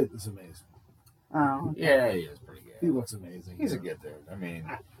 Brad Pitt is amazing. Oh, Yeah, he is pretty He good. looks amazing. He's a good dude. I mean,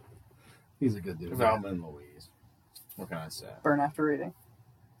 He's a good dude. Velma and Louise. What can I say? burn after reading.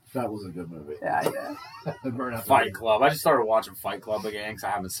 That was a good movie. Yeah, yeah. Burn After Fight Reading. Club. I just started watching Fight Club again because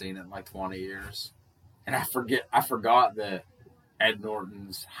I haven't seen it in like 20 years, and I forgot that Ed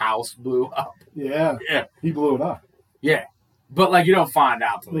Norton's house blew up. Yeah, Yeah, he blew it up. yeah. But like you don't find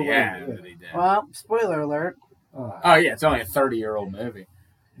out till the Yeah. end that he did. Well, spoiler alert. Oh yeah, it's only a 30-year-old movie.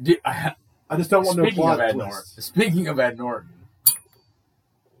 I just don't want no Speaking of plot Ed twists. Norton, speaking of Ed Norton,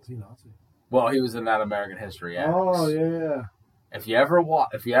 Is he Nazi? well, he was in that American History X. Oh yeah. If you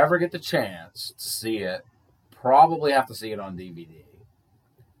ever get the chance to see it, probably have to see it on DVD.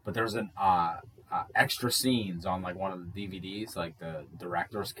 But there's an extra scenes on like one of the DVDs, like the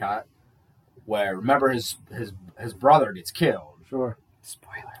director's cut, where remember his brother gets killed, Sure.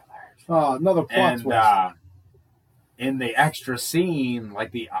 Spoiler alert. Oh, another plot and twist. in the extra scene,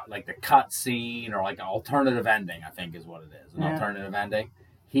 like the cut scene or like an alternative ending, I think is what it is, an Yeah. alternative ending.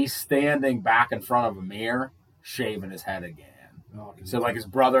 He's standing back in front of a mirror, shaving his head again. Oh, 'cause So like his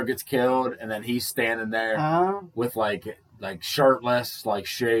brother gets killed, and then he's standing there with like shirtless, like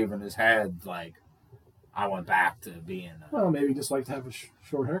shaving his head. Like I went back to being. well, maybe he just like to have a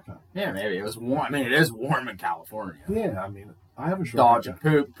short haircut. Yeah, maybe it was warm. I mean, it is warm in California. Yeah, I mean, I have a short Dodging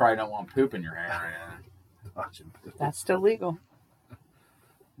haircut. poop. Probably don't want poop in your hair. Dodging. That's still legal.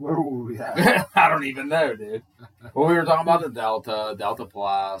 Where were we at? I don't even know, dude. Well, we were talking about the Delta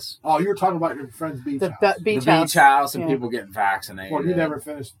Plus, Oh, you were talking about your friend's beach The house. beach the house. beach house, and Yeah. people getting vaccinated. Well, you never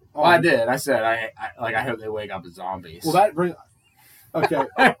finished. Oh, Well, I did. I said I hope they wake up as zombies. Well, that brings. Okay.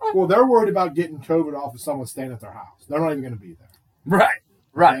 Well, they're worried about getting COVID off of someone staying at their house. They're not even going to be there. right.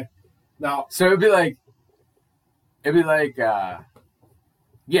 Okay? Now, So it'd be like,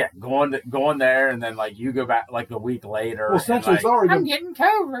 going there, and then like you go back like a week later. well, essentially, and, like, I'm getting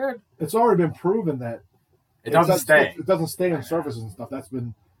COVID. it's already been proven that It doesn't stay. It doesn't stay on surfaces and stuff. That's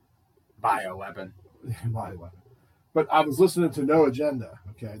been Bioweapon. my weapon. But I was listening to No Agenda.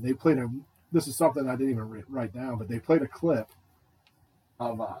 Okay, they played a. This is something I didn't even write down, but they played a clip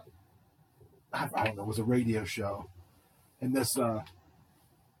of I don't know, it was a radio show, and this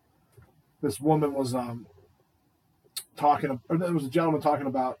woman was talking. Or there was a gentleman talking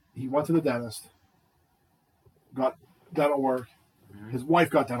about he went to the dentist, got dental work. His wife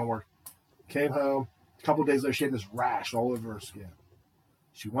got dental work, came home. A couple of days later, she had this rash all over her skin.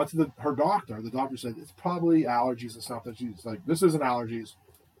 She went to her doctor. The doctor said it's probably allergies or something. She's like, "This isn't allergies.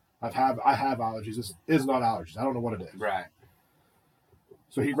 I have allergies. This is not allergies. I don't know what it is." Right.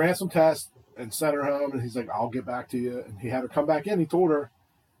 So he ran some tests and sent her home. And he's like, "I'll get back to you." And he had her come back in. He told her,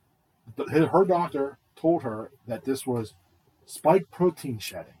 her doctor told her that this was spike protein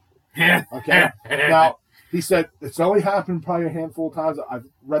shedding. Okay. Now he said it's only happened probably a handful of times. I've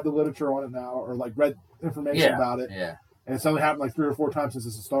read the literature on it now, or like read information about it. Yeah. And it's only happened like 3 or 4 times since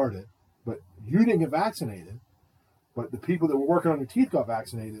this started. But you didn't get vaccinated. But the people that were working on your teeth got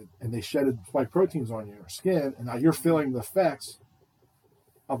vaccinated, and they shedded spike proteins on your skin, and now you're feeling the effects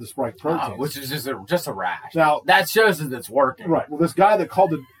of the spike proteins. Which is just a rash. Now- that shows that it's working. Right. Well, this guy that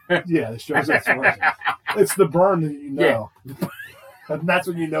called it, yeah, it shows that's working. It's the burn that you know. And that's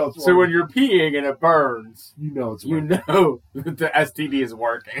when you know it's working. So when you're peeing and it burns, you know it's you working. know that the STD is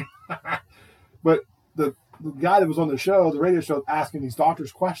working. But the guy that was on the show, the radio show, asking these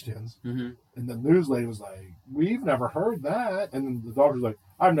doctors questions, Mm-hmm. and the news lady was like, "We've never heard that." And then the doctor's like,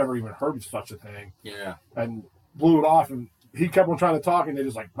 "I've never even heard of such a thing," Yeah. and blew it off. And he kept on trying to talk, and they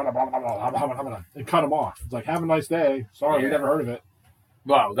just like, blah, blah, blah, blah, blah, blah, blah, and cut him off. It's like, have a nice day. Sorry, we never heard of it.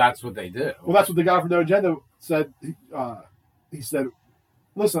 Well, that's what they do. Well, that's what the guy from No Agenda said. He said,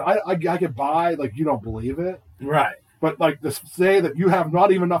 listen, I could buy, like, you don't believe it. Right. But, like, to say that you have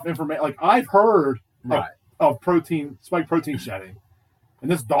not even enough information. Like, I've heard of spike protein shedding. And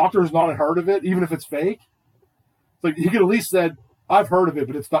this doctor's not heard of it, even if it's fake. Like, he could at least said, I've heard of it,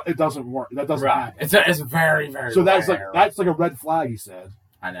 but it doesn't work. That doesn't happen. It's very, very so that's rare. like a red flag, he said.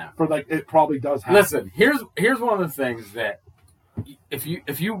 I know. For, like, it probably does happen. Listen, here's one of the things that if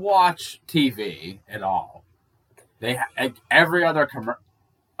you watch TV at all, they every other commercial.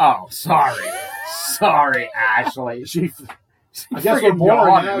 Oh, sorry, Ashley. I guess we're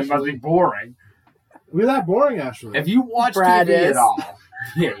boring. We must be boring. We're that boring, Ashley. If you watch Brad TV is. at all,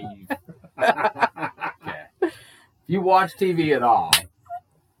 okay. If you watch TV at all,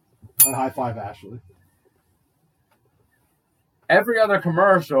 I high five Ashley. every other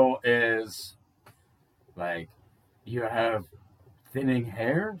commercial is like, you have thinning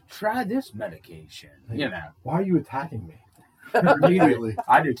hair. Try this medication. You know. Why are you attacking me? Immediately.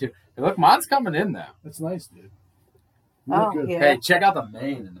 I do too. Hey, look, mine's coming in though. That's nice, dude. You look good. Yeah. Hey, check out the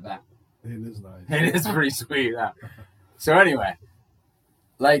mane in the back. It is nice. It is pretty sweet. Huh? So anyway,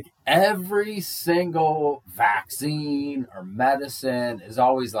 like every single vaccine or medicine is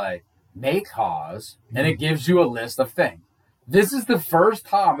always like, may cause, and it gives you a list of things. This is the first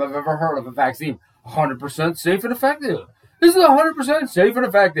time I've ever heard of a vaccine 100% safe and effective. This is 100% safe and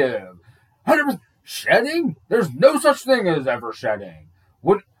effective. 100% shedding? There's no such thing as ever shedding.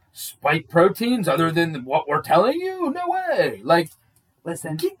 What, spike proteins other than what we're telling you? No way. Like,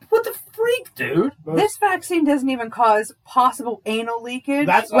 Listen, what the freak, dude? this vaccine doesn't even cause possible anal leakage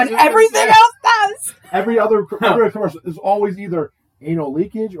That's what when I was gonna everything say. else does. Every other commercial is always either anal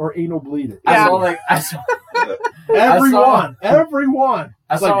leakage or anal bleeding. Yeah. I saw Everyone.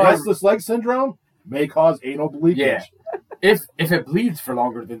 I It's like saw- restless leg syndrome may cause anal leakage. Yeah. If it bleeds for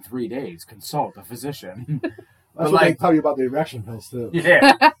longer than 3 days, consult a physician. That's But, what they like- tell you about the erection pills too.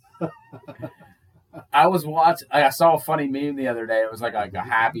 Yeah. I saw a funny meme the other day. It was like a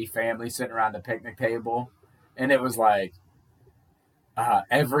happy family sitting around the picnic table, and it was like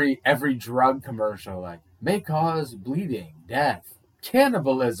every drug commercial like may cause bleeding, death,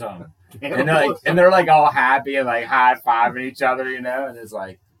 cannibalism, and they're like all happy and like high fiving each other, you know, and it's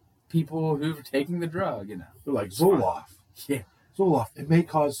like people who are taking the drug, you know. They're like Zoloft. Yeah. Zoloft. It may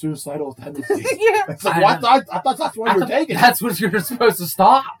cause suicidal tendencies. Yeah. It's like, what? I thought that's what you were taking. That's what you're supposed to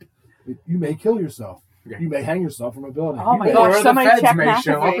stop. You may kill yourself. Yeah. You may hang yourself from a building. Oh You my may- gosh, Or the somebody feds check may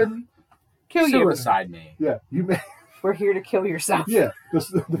show up McAfee. and Kill you. suicide me. Yeah, you may. We're here to kill yourself. Yeah, the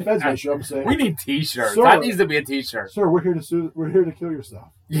feds may show up and say, We need T-shirts. Sir. That needs to be a T-shirt. "Sir, we're here to kill yourself."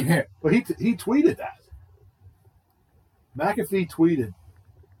 Yeah. But he tweeted that. McAfee tweeted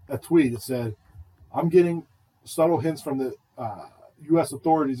a tweet that said, "I'm getting subtle hints from the U.S.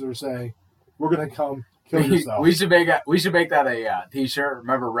 authorities that are saying we're going to come kill yourself." We should make that a T-shirt.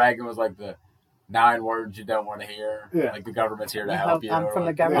 Remember, Reagan was like the 9 words you don't want to hear. Yeah. Like the government's here to I help hope you. I'm or from the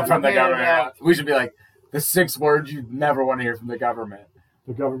like, government. I'm from the Yeah, government. yeah. We should be like the 6 words you never want to hear from the government.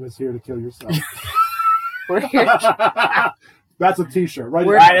 The government's here to kill yourself. We're here. That's a T-shirt, right?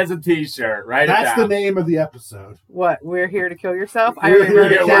 Right as a T-shirt. Right. That's the name of the episode. What? We're here to kill yourself? I We're already here wrote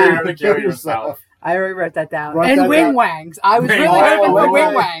to it We're down. here to kill yourself. I already wrote that down. Write And that wing down. wangs. I was Wing really wangs. hoping for Oh, wing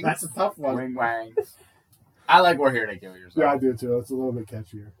wing wangs. That's a tough one. Wing wangs. I like we're here to kill yourself. Yeah, I do too. It's a little bit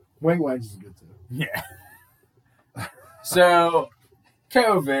catchier. Wing wangs is good too. Yeah. So,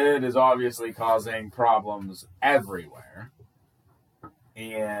 COVID is obviously causing problems everywhere.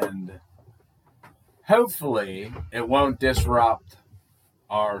 And hopefully it won't disrupt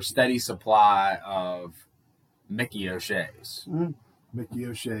our steady supply of Mickey O'Shea's. Mickey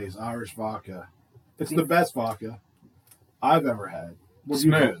O'Shea's Irish vodka. It's the best vodka I've ever had. What do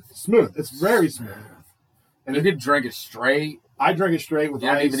you Smooth. think? Smooth. It's very smooth. And you could drink it straight. I drink it straight with You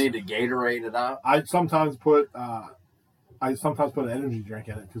don't ice. even need to Gatorade it up. I sometimes put an energy drink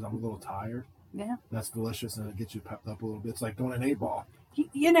in it because I'm a little tired. Yeah. That's delicious and it gets you pepped up a little bit. It's like going an 8-ball.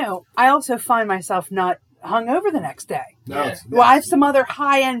 You know, I also find myself not hungover the next day. No, Yeah. it's, Well, I have some other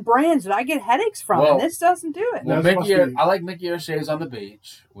high-end brands that I get headaches from, Well- and this doesn't do it. Well, That's supposed to be- I like Mickey O'Shea's on the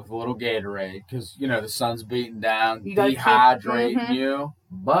beach with a little Gatorade because, you know, the sun's beating down, You gotta keep- dehydrating Mhm. you.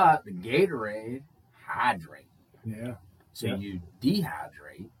 But the Gatorade hydrate. yeah. So Yeah. you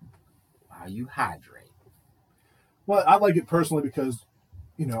dehydrate while you hydrate. Well, I like it personally because,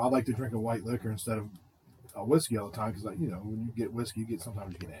 you know, I like to drink a white liquor instead of a whiskey all the time because, you know, when you get whiskey,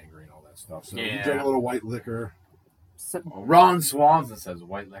 sometimes you get angry and all that stuff. So you Yeah. drink a little white liquor. So, Well, Ron Swanson says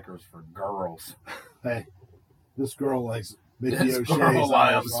white liquor's for girls. Hey, this girl likes Mickey This O'Shea's girl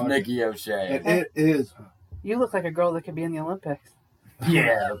loves vodka. Mickey O'Shea. And it is You look like a girl that could be in the Olympics.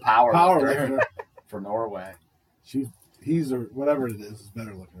 Yeah, the power powerlifter. for Norway. He's or whatever it is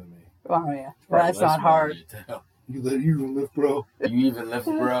better looking than me. Oh yeah, well, that's not hard. You even lift, bro. You even lift,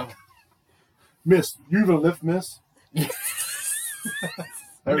 bro. Miss, you even lift, miss.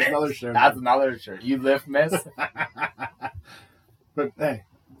 There's another shirt. That's another shirt. You lift, miss. But hey,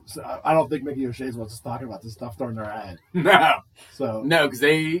 so I don't think Mickey O'Shea's wants us talking about this stuff during their ad. No, So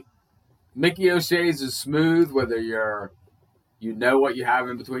because Mickey O'Shea's is smooth whether you know what you have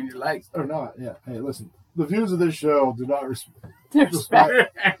in between your legs. or not, yeah. Hey, listen. The views of this show do not Respect.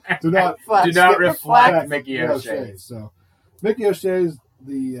 do not Do not Reflect. reflect Mickey O'Shea. So Mickey O'Shea's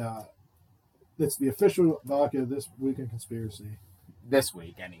it's the official vodka this week in conspiracy. This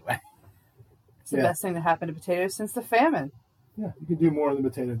week, anyway. It's the Yeah. best thing that happened to potatoes since the famine. Yeah, you can do more than the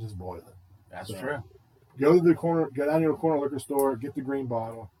potato, just boil it. That's So, true. Go to the corner, go down to the corner liquor store, get the green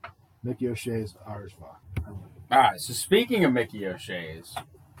bottle. Mickey O'Shea's Irish vodka. All right, so speaking of Mickey O'Shea's,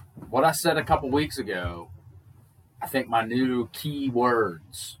 what I said a couple weeks ago, I think my new key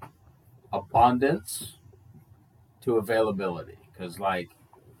words, abundance to availability. Because, like,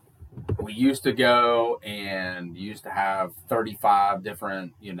 we used to go and used to have 35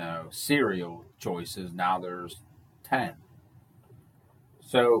 different, cereal choices. Now there's 10.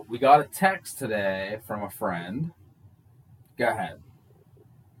 So we got a text today from a friend. Go ahead.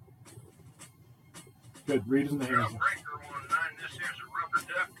 Good. Read in the Breaker hands. 19, this here's a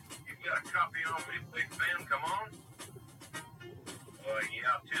rubber duck. You got a copy on me, Big Ben, come on.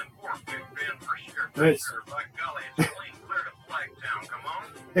 Yeah, 10-4, Big Ben for sure. It's- Sure. By golly, it's clean clear to Flagtown, come on.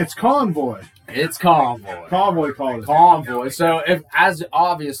 It's Convoy. It's Convoy. Convoy called it. Convoy. So, as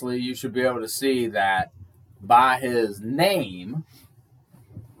obviously, you should be able to see that by his name,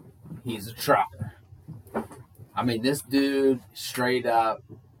 he's a trucker. I mean, this dude straight up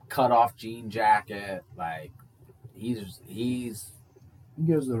cut off jean jacket. Like, He goes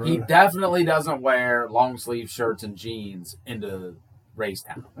to the he road. definitely doesn't wear long sleeve shirts and jeans into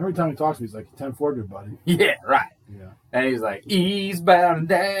Racetown. Every time he talks to me, he's like, 10-4, good buddy. Yeah, right. Yeah. And he's like, eastbound and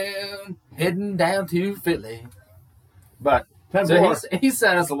down, heading down to Philly. But 10-4. so he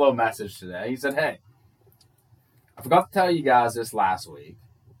sent us a little message today. He said, hey, I forgot to tell you guys this last week.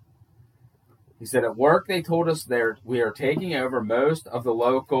 He said, at work, they told us we are taking over most of the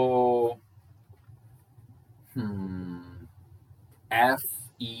local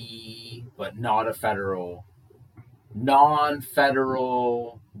FE, but not a federal,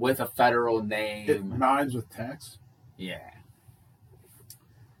 non-federal with a federal It name. rhymes with text. Yeah.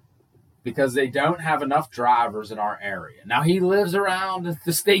 Because they don't have enough drivers in our area. Now, he lives around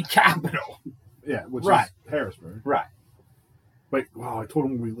the state capital. Yeah, which Right. is Harrisburg. Right. Wait, wow, I told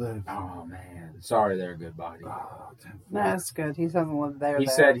him where we live. Oh, man. Sorry there, good buddy. Oh, 10-4. No, that's good. He doesn't live there. He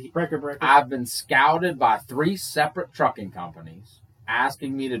there. said, Breaker. I've been scouted by 3 separate trucking companies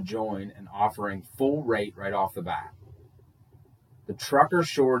asking me to join and offering full rate right off the bat. The trucker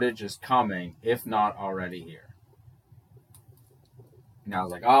shortage is coming, if not already here. And I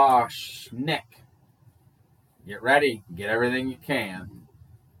was like, oh, Nick, get ready. Get everything you can.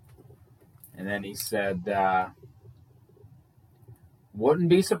 And then he said, wouldn't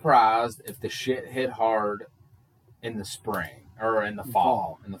be surprised if the shit hit hard in the spring or in the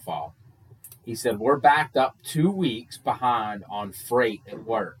fall. In the fall. He said, we're backed up 2 weeks behind on freight at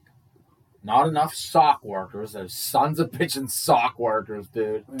work. Not enough sock workers. Those sons of bitchin' sock workers,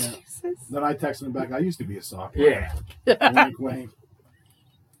 dude. Yeah. Jesus. Then I texted him back, I used to be a sock. Yeah. Wink, wink.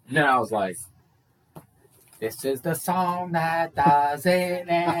 And then I was like, this is the song that doesn't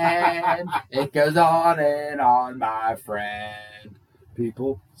end. It goes on and on, my friend.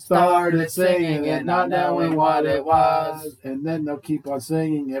 People started singing it, not knowing what it was. And then they'll keep on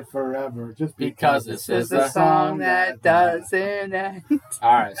singing it forever. Just Because this this This is the song that doesn't end.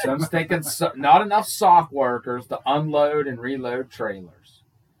 All right, so I'm thinking not enough sock workers to unload and reload trailers.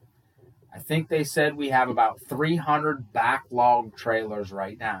 I think they said we have about 300 backlog trailers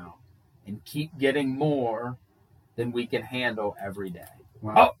right now and keep getting more than we can handle every day.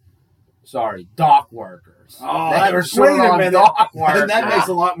 Wow. Sorry, dock workers. Oh, They were wait short a on minute. dock workers. That makes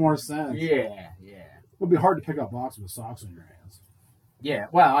a lot more sense. Yeah. It would be hard to pick up boxes with socks in your hands. Yeah,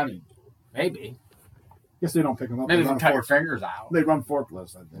 well, I mean, maybe. Guess they don't pick them up. Maybe They you can run cut your fork- fingers out. They run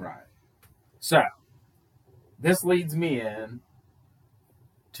forklifts, I think. Right. So, this leads me in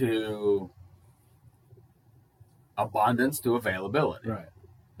to abundance to availability. Right.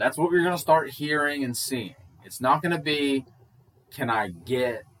 That's what we're going to start hearing and seeing. It's not going to be, can I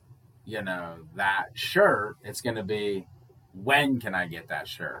get, that shirt? It's going to be, when can I get that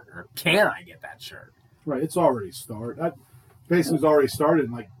shirt? Or can I get that shirt? Right. It's already started. basically has already started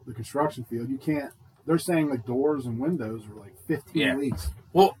in like the construction field. You can't. They're saying like doors and windows are like 15 weeks.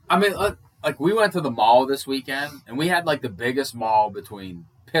 Well, I mean, like we went to the mall this weekend, and we had like the biggest mall between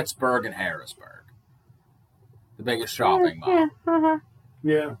Pittsburgh and Harrisburg. The biggest shopping mall. Yeah. Uh-huh.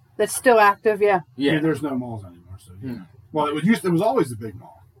 Yeah. That's still active. Yeah. Yeah. There's no malls anymore. So well, it was always the big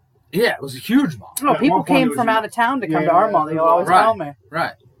mall. Yeah, it was a huge mall. Oh, At people one point came it was from out of town to come to Yeah, our mall. They always right. tell me.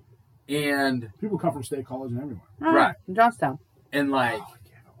 Right. And People come from State College and everywhere. Right. From Johnstown. and like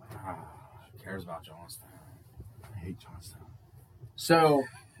who cares about Johnstown? I hate Johnstown. So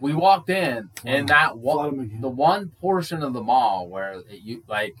we walked in, and that Flood 'em again. the one portion of the mall where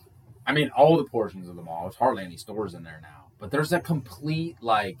all the portions of the mall. There's hardly any stores in there now, but there's a complete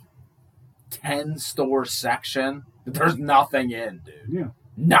 10-store section that there's nothing in, dude. Yeah.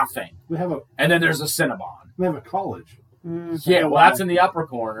 Nothing. They have And then there's a Cinnabon. a college. Yeah, well, that's in the upper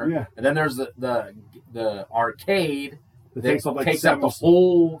corner. Yeah. And then there's the arcade That that takes up like takes up the 7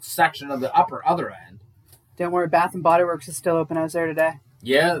 whole section of the other end. Don't worry, Bath and Body Works is still open. I was there today.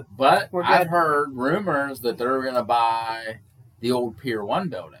 Yeah, but We're I've good. heard rumors that they're going to buy the old Pier 1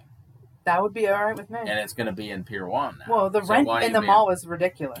 building, That would be all right with me. and it's going to be in Pier 1 now. Well, the So rent why in you the being- mall was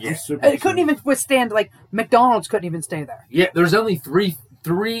ridiculous. Yeah. Super It couldn't cheap. even withstand, McDonald's couldn't even stay there. Yeah, there's only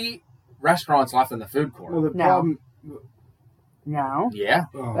three restaurants left in the food court. Well, the No. problem. No. Yeah,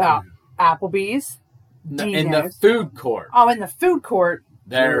 Oh, Applebee's. in the Dino's. food court. Oh, in the food court,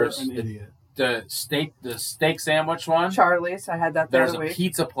 There's you're an idiot. the steak sandwich one. Charlie's. I had that the There's other a week.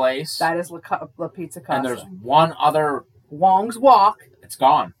 pizza place, That is La Pizza and there's Casa. one other. Wong's Walk. It's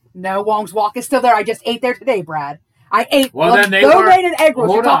gone. No, Wong's Walk is still there. I just ate there today, Brad. I ate Well, then they low were- rated egg rolls.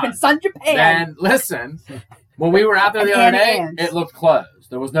 You're hold talking on. Sun Japan. Then listen, when we were out there the And other day, Ann Ann's. it looked closed.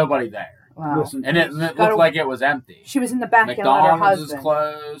 There was nobody there, Wow. Listen, and it looked Gotta- like it was empty. She was in the back and let her McDonald's is husband.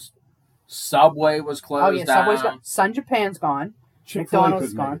 closed. Subway was closed Oh, yeah, Subway's down. gone. Sun Japan's gone. Chick-fil-A McDonald's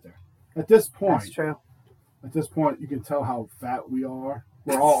couldn't make gone. it there. At this That's point, true. you can tell how fat we are.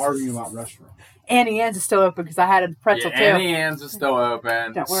 We're all arguing about restaurants. Annie Ann's is still open because I had a pretzel Yeah, too. Annie Ann's is still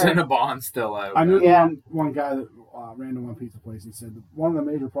open. Don't worry. Cinnabon's still open. I knew Yeah. one guy that ran to one pizza place. He said that one of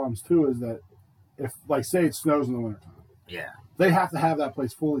the major problems too is that if, say, it snows in the wintertime, Yeah. they have to have that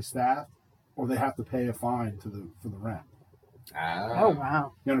place fully staffed, or they have to pay a fine for the rent. Oh,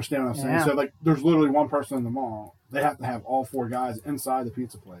 wow. You understand what I'm saying? Yeah. So there's literally one person in the mall. They have to have all 4 guys inside the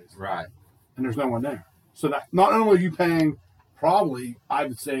pizza place, Right. and there's no one there. So that not only are you paying, probably I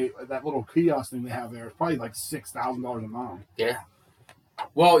would say that little kiosk thing they have there is probably like $6,000 a month. Yeah.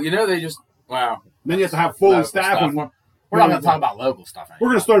 Well, they just Then you have to have fully local staffed. stuff. And We're not going to talk about local stuff anymore. we're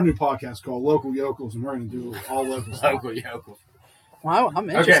going to start a new podcast called Local Yokels, and we're going to do all local stuff. Local yokels. Wow, I'm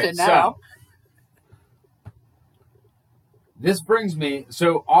interested now. This brings me.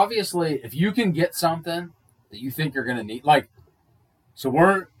 So obviously, if you can get something that you think you're going to need, so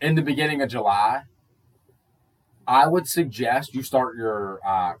we're in the beginning of July. I would suggest you start your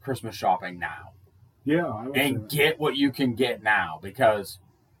Christmas shopping now Yeah, I would say and that. get what you can get now, because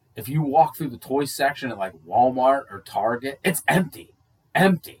if you walk through the toy section at Walmart or Target, it's empty.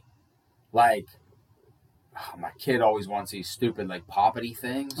 My kid always wants these stupid poppety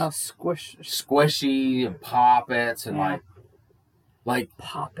things, Oh, squish. squishy and poppets and Yeah.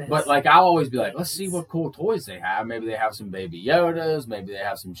 Pop it. But I'll always be like, let's see what cool toys they have. Maybe they have some Baby Yodas. Maybe they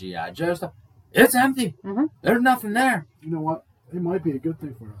have some G.I. Joe stuff. It's empty. Mhm. There's nothing there. You know what? It might be a good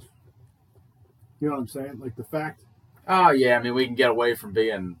thing for us. You know what I'm saying? Like the fact Oh yeah, I mean we can get away from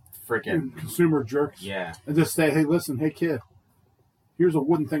being freaking consumer jerks. yeah. And just say, hey, listen, hey kid, here's a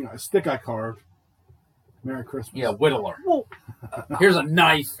wooden thing, a stick I carved. Merry Christmas. Yeah, whittler. well, Here's a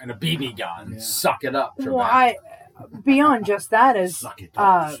knife and a BB gun. Yeah. Suck it up. well, Trebek. beyond just that is Suck it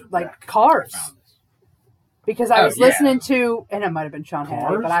up, Trebek. cars. Found this. Because I Oh, was yeah. listening to, and it might have been Sean Hannity,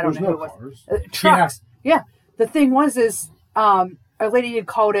 Cars? but I don't There's know no who it was. cars. Trucks. Yeah. The thing was a lady had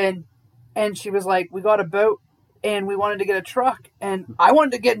called in and she was like, we got a boat and we wanted to get a truck and I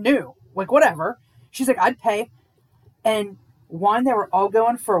wanted to get new. Whatever. She's like, I'd pay. And one, they were all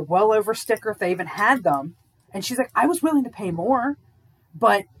going for a well over sticker if they even had them. And she's like, I was willing to pay more,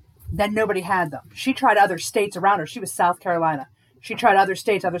 but then nobody had them. She tried other states around her. She was South Carolina. She tried other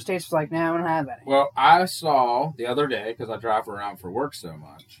states. Other states was like, no, I don't have any. Well, I saw the other day because I drive around for work so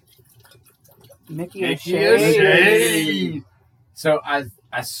much. Mickey Mickey O'Shea. O'Shea. So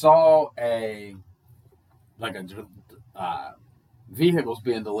I saw vehicles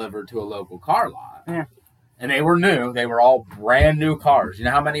being delivered to a local car lot. Yeah. And they were new. They were all brand new cars. You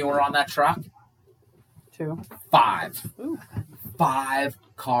know how many were on that truck? 2. 5. Ooh. 5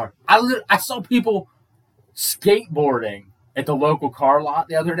 cars. I saw people skateboarding at the local car lot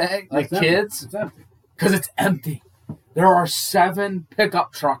the other day, like It's empty. kids, It's empty. because it's empty. There are 7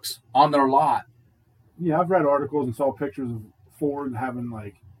 pickup trucks on their lot. Yeah, I've read articles and saw pictures of Ford having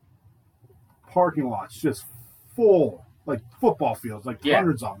like parking lots just full, like football fields, like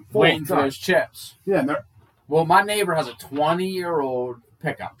hundreds of them, full waiting of for those chips. Yeah, and they're Well, my neighbor has a 20-year-old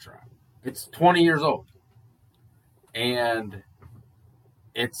pickup truck. It's 20 years old, and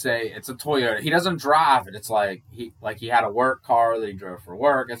it's a Toyota. He doesn't drive it. It's like he had a work car that he drove for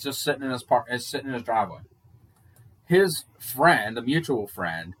work. It's just sitting in his It's sitting in his driveway. His friend, a mutual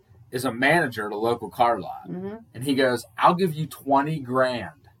friend, is a manager at a local car lot, and he goes, "I'll give you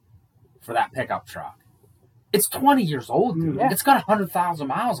 $20,000 for that pickup truck." It's 20 years old, dude. Yeah. It's got 100,000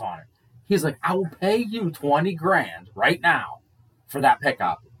 miles on it. He's like, "I will pay you $20,000 right now for that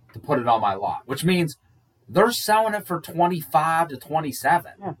pickup to put it on my lot," which means they're selling it for 25 to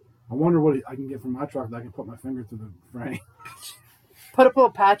 27. Yeah. I wonder what I can get from my truck that I can put my finger through the frame. Put a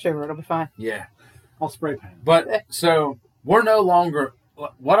little patch over it. It'll be fine. Yeah. I'll spray paint it. But so we're no longer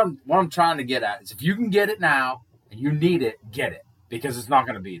what I'm trying to get at is if you can get it now and you need it, get it because it's not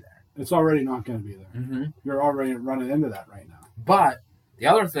going to be there. It's already not going to be there. Mm-hmm. You're already running into that right now. But the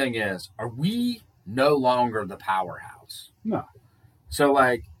other thing is, are we no longer the powerhouse? No. So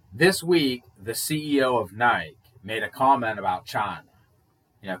like this week, the CEO of Nike made a comment about China.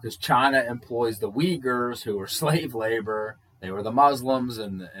 You know, because China employs the Uyghurs, who are slave labor. They were the Muslims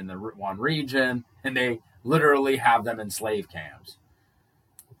in the one region, and they literally have them in slave camps.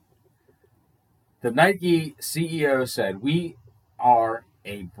 The Nike CEO said, "We are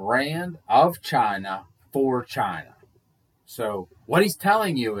a brand of China for China." So what he's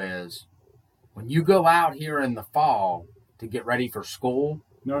telling you is, when you go out here in the fall to get ready for school,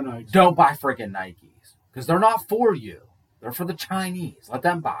 No. don't buy freaking Nikes because they're not for you. They're for the Chinese. Let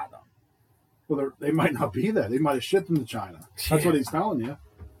them buy them. Well, they might not be there. They might have shipped them to China. That's what he's telling you.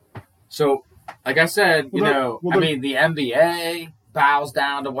 So, like I said, Well, I mean, the NBA bows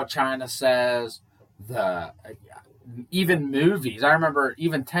down to what China says. Even movies. I remember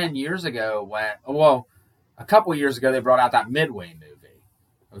even 10 years ago a couple years ago, they brought out that Midway movie.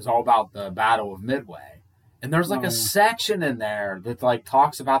 It was all about the Battle of Midway. And there's like a section in there that like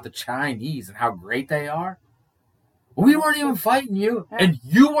talks about the Chinese and how great they are. We weren't even fighting you, and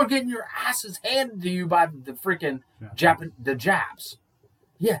you were getting your asses handed to you by the freaking the Japs.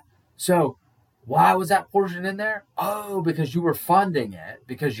 Yeah. So why was that portion in there? Oh, because you were funding it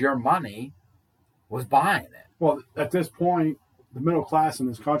because your money was buying it. Well, at this point, the middle class in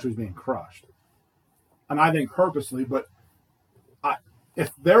this country is being crushed. And I think purposely, but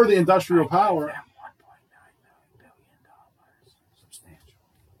if they're the industrial power... $1.9 billion.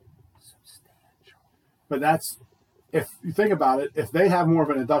 Substantial. But that's... If you think about it, if they have more of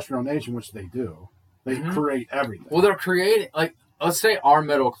an industrial nation, which they do, they create everything. Well, they're creating, like, let's say our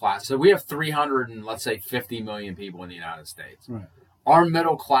middle class. So we have 50 million people in the United States. Right. Our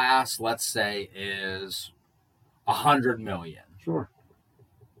middle class, let's say, is 100 million. Sure.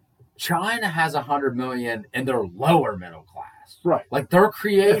 China has 100 million in their lower middle class. Right. Like they're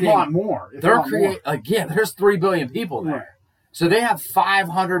creating a lot more. There's 3 billion people there. Right. So they have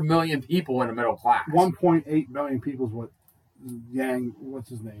 500 million people in the middle class. 1.8 million people is what Yang, what's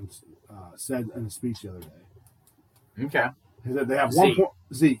his name, said in a speech the other day. Okay. He said they have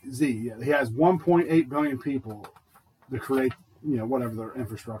Z. He has 1.8 billion people to create, whatever their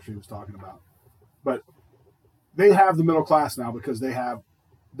infrastructure he was talking about. But they have the middle class now because they have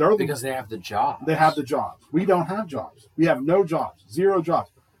the jobs. They have the jobs. We don't have jobs. We have no jobs. 0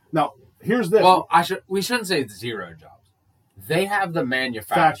 jobs. Now, here's this. Well, we shouldn't say 0 jobs. They have the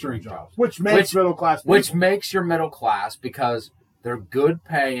manufacturing jobs. Which makes middle class people. Which makes your middle class because they're good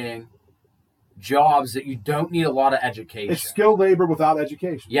paying jobs that you don't need a lot of education. It's skilled labor without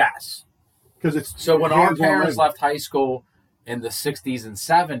education. Yes. Because it's so when our parents left high school in the 60s and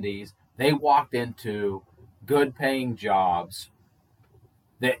 70s, they walked into good paying jobs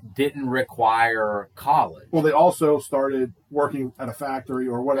that didn't require college. Well, they also started working at a factory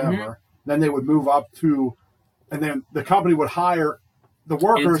or whatever. Mm-hmm. Then they would move up to, and then the company would hire the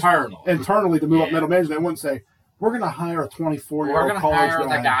workers internally to move up middle management. They wouldn't say, we're going to hire a 24-year-old college guy. We're going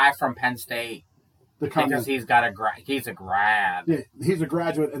to hire the guy from Penn State because he's a grad. Yeah, he's a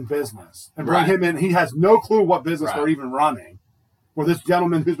graduate in business. And bring him in. He has no clue what business they're even running. Or this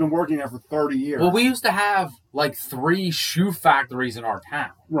gentleman who's been working there for 30 years. Well, we used to have like 3 shoe factories in our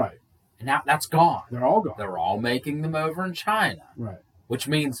town. Right. And now that's gone. They're all gone. They're all making them over in China. Right. Which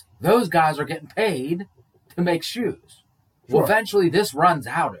means those guys are getting paid to make shoes. Sure. Well, eventually this runs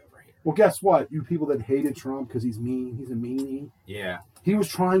out over here. Well, guess what? You people that hated Trump because he's mean, he's a meanie. Yeah. He was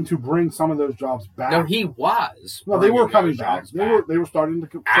trying to bring some of those jobs back. No, he was. No, they were bringing coming those back. jobs They were starting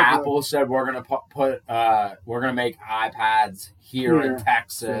to. Apple said we're gonna we're gonna make iPads here in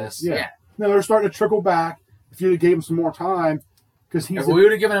Texas. Yeah. No, they're starting to trickle back. If you gave him some more time, because If we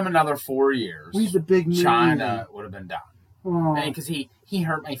would have given him another 4 years, he's a big China would have been done. Oh. Because he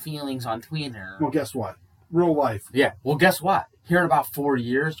hurt my feelings on Twitter. Well, guess what? Real life. Yeah. Well, guess what? Here in about 4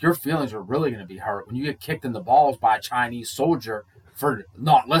 years, your feelings are really going to be hurt when you get kicked in the balls by a Chinese soldier for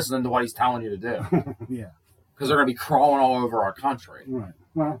not listening to what he's telling you to do. Yeah. Because they're going to be crawling all over our country. Right.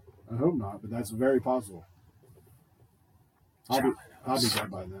 Well, I hope not, but that's very possible. I'll be dead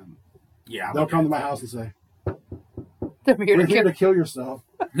by then. Yeah. They'll come to my house and say, They're here "We're to here kill. to kill yourself."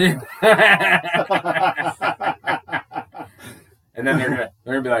 And then they're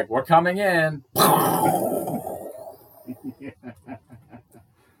gonna be like, "We're coming in."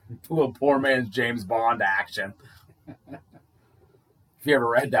 Little poor man's James Bond action. If you ever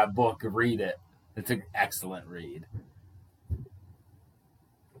read that book, read it. It's an excellent read.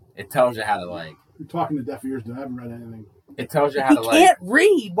 It tells you how to like. You're talking to deaf ears. I haven't read anything. It tells you how He to like. can't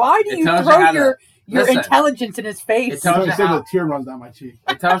read. Why do It you tells you throw how to- your listen. intelligence in his face? It tells So you I said how- the tear runs down my cheek.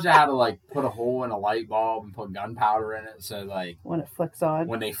 It tells you how to like put a hole in a light bulb and put gunpowder in it, so like When it flicks on.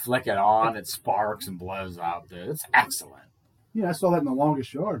 when they flick it on, it sparks and blows up. Dude, it's excellent. Yeah, I saw that in The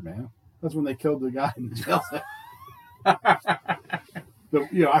Longest Yard, man. That's when they killed the guy in the jail cell.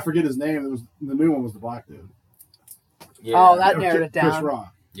 I forget his name. It was the new one was the black dude. Yeah. Oh, that narrowed it Chris down.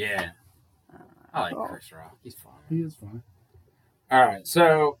 Rock. Yeah. I like Oh. Chris Rock. He's fun. He is funny. All right,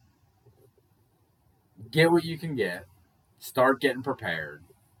 so get what you can get. Start getting prepared.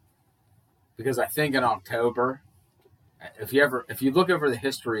 Because I think in October, if you look over the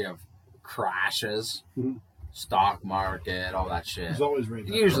history of crashes, Mhm. stock market, all that shit, He's always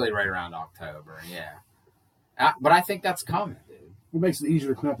ready. usually right around October, yeah. But I think that's coming, dude. It makes it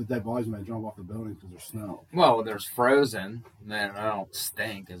easier to clean up the dead bodies when they jump off the building because there's snow. Well, there's frozen, then I don't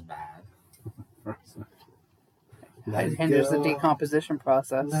stink as bad. Let It it hinders the go. decomposition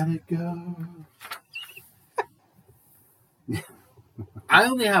process. Let it go. I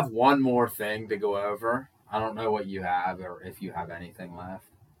only have one more thing to go over. I don't know what you have or if you have anything left.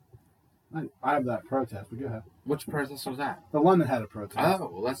 I have that protest, but go ahead. Which protest was that? The London had a protest. Oh,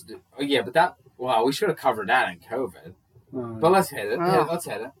 well, let's do. Oh, yeah, but that. Well, we should have covered that in COVID. But let's hit it. Oh. Yeah, let's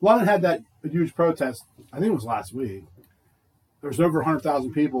hit it. London had that huge protest. I think it was last week. There was over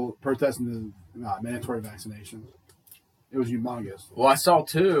 100,000 people protesting the mandatory vaccination. It was humongous. Well, I saw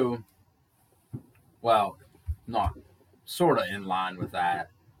two. Well, not sort of in line with that.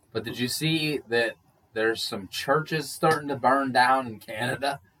 But did you see that there's some churches starting to burn down in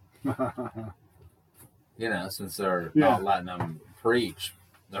Canada? Since they're not letting them preach.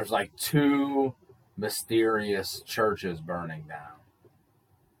 There's like 2 mysterious churches burning down.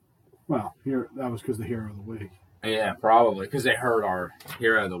 Well, that was because the hero of the week. Yeah, probably because they heard our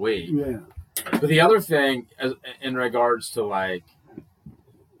hero of the week. Yeah. But the other thing, in regards to like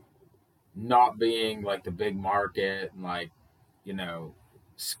not being like the big market and like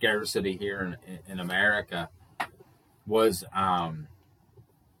scarcity here in America, was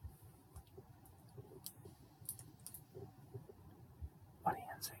what hand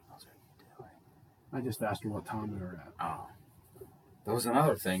signals are you doing? I just asked her what time we were at. Oh, there was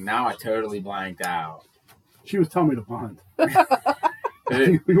another thing. Now I totally blanked out. She was telling me to bunt.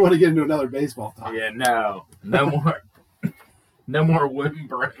 We want to get into another baseball talk. Yeah, no more wooden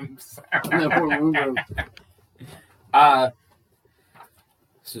brooms. No more room.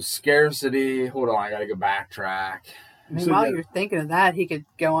 So scarcity. Hold on, I gotta go backtrack. I mean, So while yeah. you're thinking of that, he could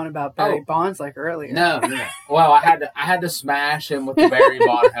go on about Barry Bonds like earlier. No. Well, I had to smash him with the Barry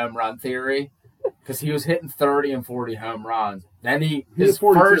Bonds home run theory because he was hitting 30 and 40 home runs. Then his hit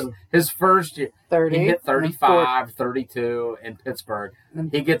 42. first year 30. he hit and then 35, 32 in Pittsburgh.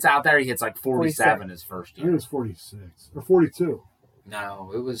 And- He gets out there, he hits like 47 his first I think it year. was 46 or 42.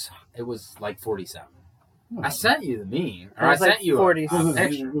 No, it was like 47. Oh. I sent you the meme, or It I was like sent you 40. It a was,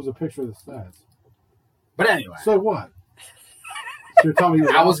 picture. it was a picture of the stats. But anyway, So what? So you're telling me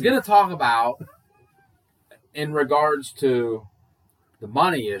I was going to talk about, in regards to the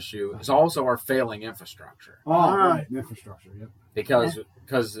money issue, is also our failing infrastructure. Oh, right. Infrastructure. Yep.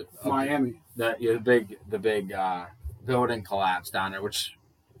 Because of Miami. the big building collapse down there, which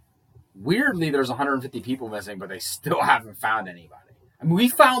weirdly there's 150 people missing, but they still haven't found anybody. I mean, we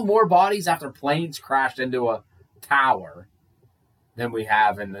found more bodies after planes crashed into a tower than we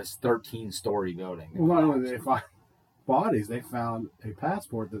have in this 13-story building. Well, not only did they find bodies, they found a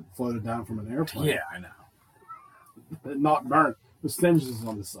passport that floated down from an airplane. Yeah, I know. Not burnt. The singes is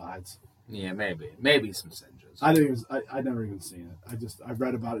on the sides. Yeah, maybe some singes. I never even seen it. I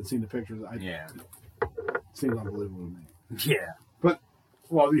read about it and seen the pictures. Yeah. It seems unbelievable to me. Yeah. But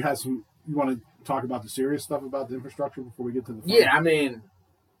well, you want to talk about the serious stuff about the infrastructure before we get to the fun, Yeah, I mean,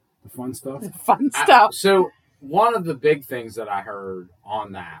 the fun stuff. Fun stuff. So one of the big things that I heard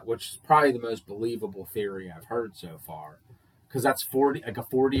on that, which is probably the most believable theory I've heard so far, because that's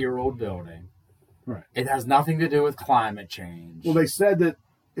 40-year-old building. Right. It has nothing to do with climate change. Well, they said that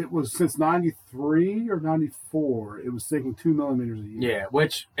it was since 93 or 94, it was sinking 2 millimeters a year. Yeah,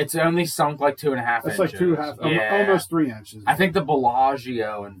 which it's only sunk like 2.5 inches. That's like 2.5, Yeah. almost 3 inches. I think the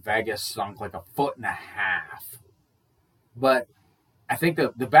Bellagio in Vegas sunk like 1.5 feet. But I think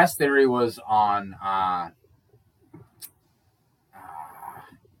the best theory was on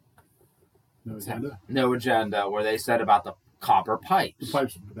No agenda. No Agenda, where they said about the copper pipes. The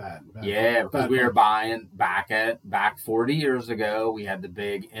pipes are bad. Yeah, because bad we were pipes. buying back 40 years ago. We had the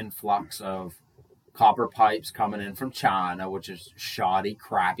big influx of copper pipes coming in from China, which is shoddy,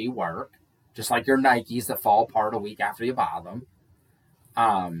 crappy work, just like your Nikes that fall apart a week after you buy them.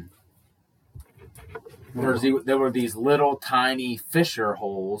 There were these little tiny fissure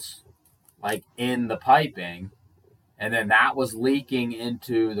holes, like in the piping, and then that was leaking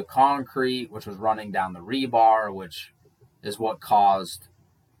into the concrete, which was running down the rebar, which is what caused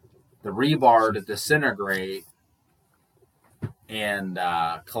the rebar to disintegrate and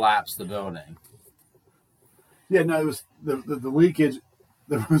collapse the building. Yeah, no, it was the leakage.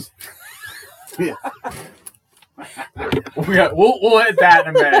 There was. Yeah, We'll hit that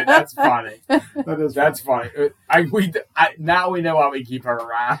in a minute. That's funny. that's funny. Now we know why we keep her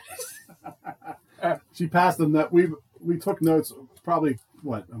around. She passed them that we took notes probably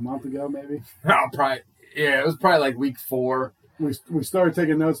a month ago maybe. It was probably like week 4. We started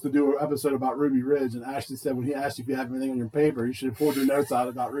taking notes to do an episode about Ruby Ridge, and Ashley said when he asked you if you have anything on your paper, you should have pulled your notes out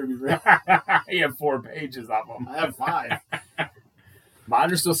about Ruby Ridge. You have 4 pages of them. I have 5.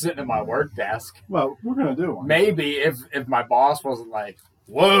 Mine are still sitting at my work desk. Well, we're gonna do one. Maybe if my boss wasn't like,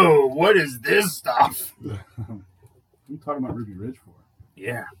 "Whoa, what is this stuff?" What are you talking about Ruby Ridge for?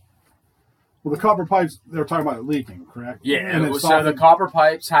 Yeah. Well, the copper pipes, they were talking about it leaking, correct? Yeah, And it so softened- the copper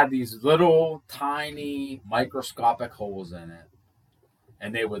pipes had these little tiny microscopic holes in it,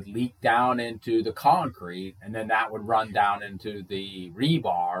 and they would leak down into the concrete, and then that would run down into the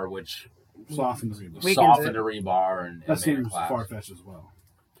rebar, which softened the rebar. Weakens softened it. the rebar and That made it seems collapse. far-fetched as well.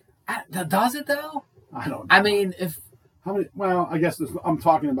 Does it though? I don't know. I mean, if How many? Well, I guess I'm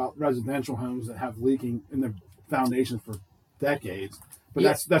talking about residential homes that have leaking in their foundations for decades. But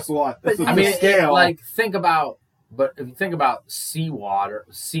Yeah. that's a lot. That's But a I mean, scale. if you think about seawater,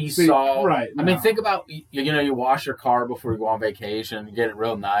 sea salt, right, I mean, no. think about you wash your car before you go on vacation, you get it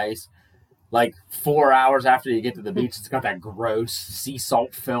real nice. Like 4 hours after you get to the beach, it's got that gross sea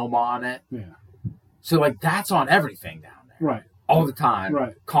salt film on it. Yeah. So that's on everything down there, Right. all the time,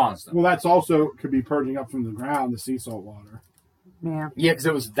 Right. constant. Well, that's also could be purging up from the ground the sea salt water. Yeah. Yeah,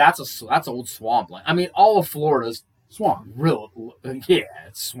 because that's old swampland. I mean, all of Florida's Swamp.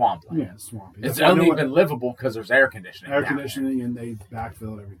 it's swampland. Yeah, it's swampy. It's That's why only no one- been livable because there's air conditioning. air down there. conditioning and they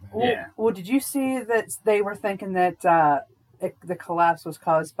backfill everything. Yeah. Well, did you see that they were thinking that the collapse was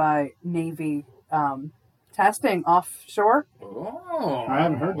caused by Navy testing offshore? Oh, I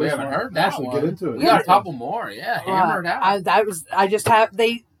haven't heard We this haven't one. heard that Ashley, one. get into it. We got a couple more. Yeah, hammer it out.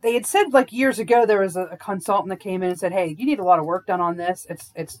 They had said like years ago there was a consultant that came in and said, "Hey, you need a lot of work done on this.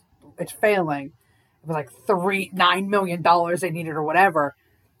 It's failing." It was like $9 million they needed or whatever,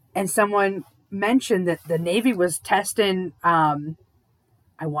 and someone mentioned that the Navy was testing, I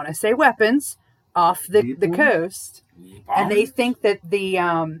want to say weapons off the coast, and they think that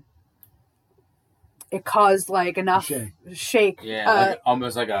it caused like enough shake. Yeah,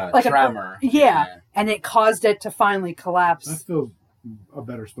 almost like a like tremor. Yeah, and it caused it to finally That collapse. feels a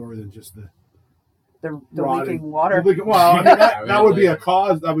better story than just the The rotting- leaking water. the leaking- well, I mean, Yeah, that would be really. a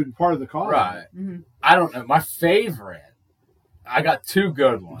cause. That would be part of the cause. Right. Mhm. I don't know. My favorite. I got 2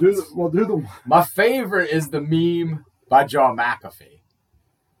 good ones. Do the My favorite is the meme by John McAfee,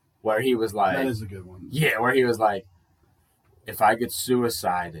 where he was like, that is a good one. yeah, where he was like, if I get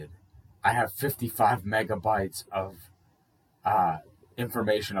suicided, I have 55 megabytes of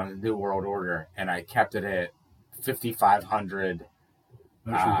information on the New World Order, and I kept it at 5,500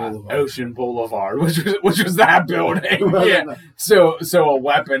 Ocean Boulevard, which was that building. Yeah. So a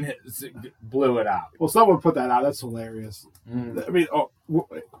weapon blew it up. Well, someone put that out. That's hilarious. Mm. I mean,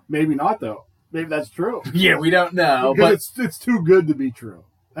 maybe not though. Maybe that's true. Yeah, we don't know, but Because it's too good to be true.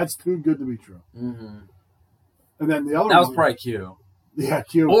 That's too good to be true. Mhm. And then the other That was one, probably Q. yeah,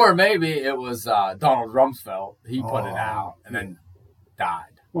 Q. Or maybe it was Donald Rumsfeld. He put it Oh, out, and then died.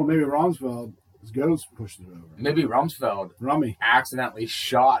 Well, maybe Rumsfeld's ghost pushed it over. Maybe Rumsfeld Rummy. accidentally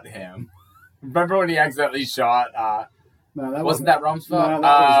shot him. Remember when he accidentally shot? No, that Wasn't that Rumsfeld?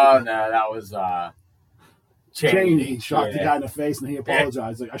 No, that that was Cheney. Cheney. He shot the Yeah. guy in the face and he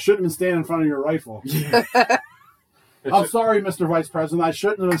apologized. Like, I shouldn't have been standing in front of your rifle. Yeah. I'm sorry, Mr. Vice President. I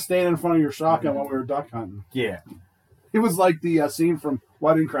shouldn't have been standing in front of your shotgun when we were duck hunting. Yeah. It was like the scene from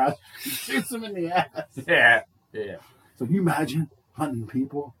Wedding Crash. He shoots him in the ass. Yeah. Yeah. So you imagine hunting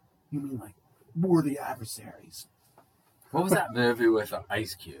people? You mean like worthy adversaries? What was that movie with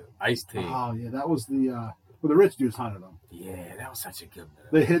Ice Cube? Ice-T. Oh yeah, that was the rich dudes hunted them. Yeah, that was such a good movie.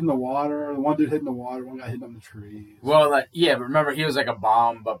 They hid in the water. One dude hid in the water. One guy hid on the trees. Well, but remember he was like a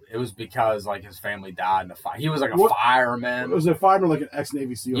bomb, but it was because like his family died in the fire. He was like a What- fireman. It was a fireman, like an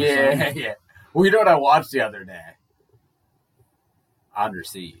ex-Navy SEAL. or Yeah, something. yeah. Well, you know what I watched the other day? Under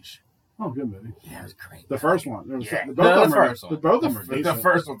Siege. Oh, good movie. Yeah, it was great. The first one. There was, Yeah. both No, of the them are- first one. Both of them are The decent.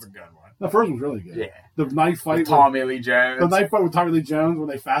 first one's a good one. The first one's really good. Yeah. The knife fight. With Tommy Lee The Jones. knife fight with Tommy Lee Jones when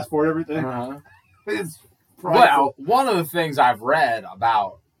they fast forward everything. Uh-huh. It's Well, frightful. one of the things I've read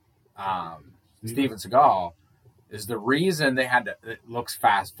about Steven Seagal is the reason it looks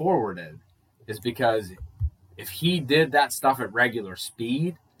fast forwarded is because if he did that stuff at regular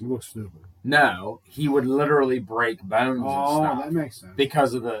speed, It looks stupid. no, he would literally break bones Oh, and that stuff makes sense.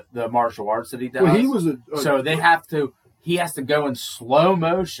 because of the martial arts that he does. Well, he was So he has to go in slow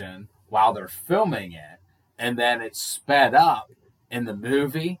motion while they're filming it, and then it's sped up in the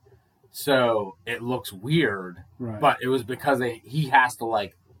movie, so it looks weird. right. But it was because he has to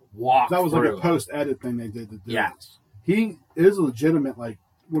like walk. that was like through a it. post-edit thing they did to do. it. Yes. He is a legitimate, like,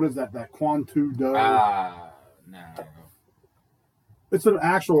 what is that? That Quan Tu Do. No. It's an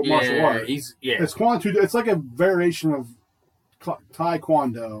actual martial art. It's Quan Tu Do. It's like a variation of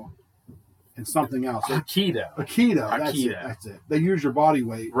Taekwondo and something else. Aikido. Aikido. That's it. Aikido. That's it. They use your body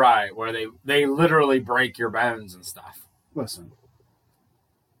weight. Right, where they literally break your bones and stuff. Listen,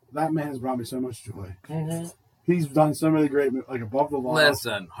 that man has brought me so much joy. He's done so many great, like Above the Law.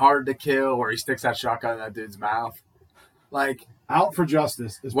 Listen, Hard to Kill, where he sticks that shotgun in that dude's mouth. Like, Out for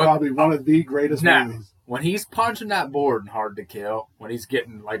Justice is What- probably one of the greatest now, movies. when he's punching that board in Hard to Kill, when he's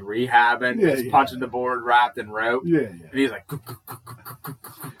getting like rehabbing, Yeah, he's yeah. punching the board wrapped in rope, Yeah, and he's like,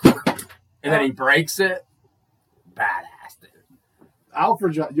 and then he breaks it. Badass, dude. Out for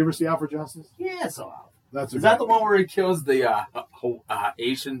Justice. You ever see Out for Justice? Yeah, so That's a is that the great one where he kills the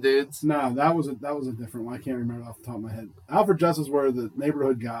Asian dudes? No, that was a different one. I can't remember off the top of my head. Out for Justice, where the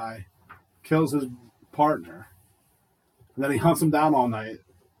neighborhood guy kills his partner, and then he hunts him down all night.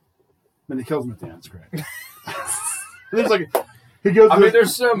 Then he kills him at the end. It's great. There's like he goes. I to mean, this,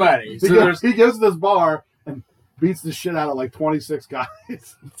 there's so many. he, So goes, there's he goes to this bar and beats the shit out of like 26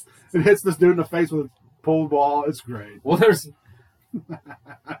 guys, and hits this dude in the face with a pulled ball. It's great. well, there's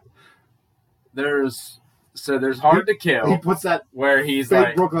Hard to He Kill, puts that where he's fake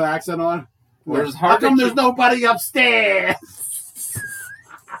like, Brooklyn accent on. There's How Hard to come there's Kill. nobody upstairs?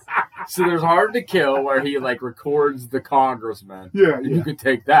 So there's Hard to Kill, where he like records the congressman. Yeah, And yeah. you could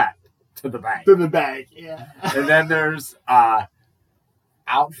take that to the bank. To the bank. Yeah. And then there's Out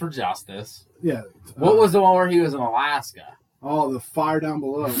for Justice. Yeah. What was the one where he was in Alaska? Oh, the fire down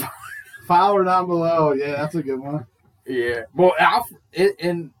below. Fire down below. Yeah, that's a good one. Yeah. Well,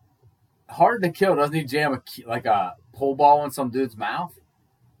 in Hard to Kill, doesn't he jam a pole ball in some dude's mouth?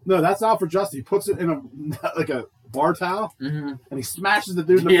 No, that's Out for Justice. He puts it in a bar towel Mm-hmm. and he smashes the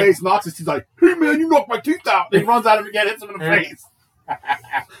dude in the Yeah. face, knocks his teeth. Like, hey man, you knocked my teeth out. And he runs at him again, hits him in the Yeah. face.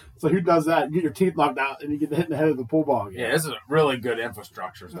 So who does that? You get your teeth knocked out and you get hit in the head of the pool ball again. Yeah, this is a really good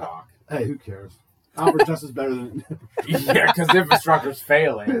infrastructure talk. Hey, who cares? Out for Justice is better than Yeah, because the infrastructure's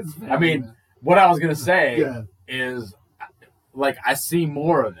failing. It's I mean, what I was going to say yeah. is, like, I see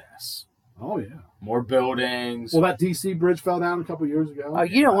more of this. Oh yeah. More buildings. Well, that DC bridge fell down a couple years ago. Oh,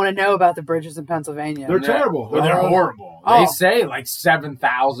 you don't want to know about the bridges in Pennsylvania. They're terrible. Well, they're horrible. Oh. They say like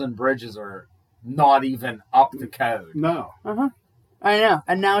 7,000 bridges are not even up to code. No. I know.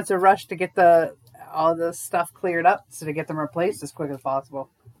 And now it's a rush to get all the stuff cleared up so to get them replaced as quick as possible.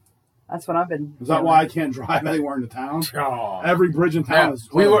 That's what I've been. Is that why I can't drive anywhere in the town? Oh. Every bridge in town Yeah, is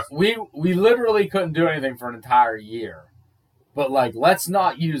we closed. we literally couldn't do anything for an entire year. But like, let's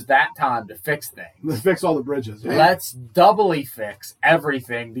not use that time to fix things. They fix all the bridges. Yeah. Let's doubly fix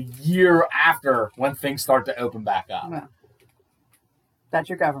everything the year after when things start to open back up. Yeah. That's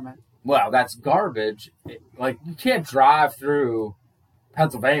your government. Well, that's garbage. Like, you can't drive through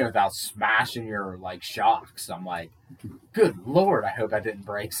Pennsylvania without smashing your like shocks. I'm like, good Lord, I hope I didn't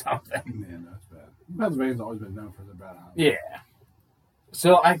break something. Yeah, no, it's bad. Pennsylvania's always been known for their bad highways. Yeah.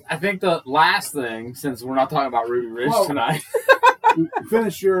 So I think the last thing, since we're not talking about Ruby Ridge Well- tonight,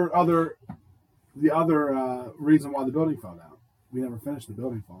 Finish the other reason why the building fell down. We never finished the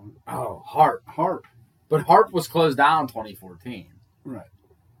building falling. Oh, Harp. Harp. But Harp was closed down in 2014. Right.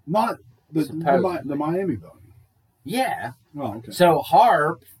 Not the Miami building. Yeah. Oh, okay. So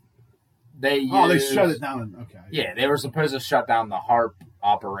Harp, they shut it down. Okay. Yeah, they were supposed to shut down the Harp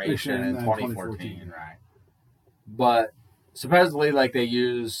operation in 2014, 2014, right? But supposedly, like, they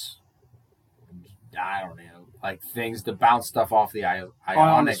use, I don't know, like things to bounce stuff off the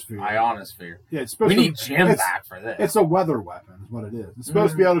ionosphere. Yeah, it's supposed we need Jim back for this. It's a weather weapon, is what it is. It's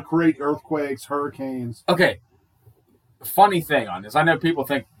supposed to be able to create earthquakes, hurricanes. Okay. Funny thing on this, I know people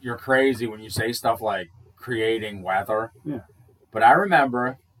think you're crazy when you say stuff like creating weather. Yeah. But I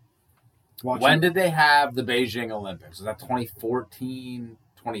remember, when did they have the Beijing Olympics? Was that 2014,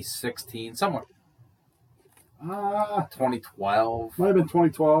 2016, somewhere? 2012. Might have been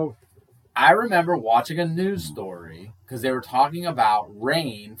 2012. I remember watching a news story because they were talking about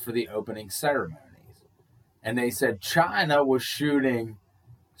rain for the opening ceremonies. And they said China was shooting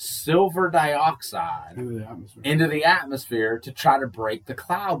silver dioxide into the atmosphere to try to break the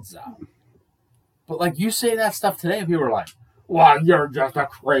clouds up. But, like, you say that stuff today, and people are like, well, you're just a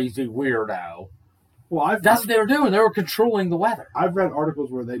crazy weirdo. Well, that's what they were doing. They were controlling the weather. I've read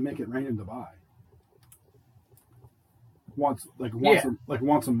articles where they make it rain in Dubai. Once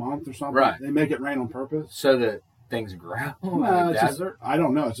a month or something. Right. They make it rain on purpose. So that things grow in the desert? I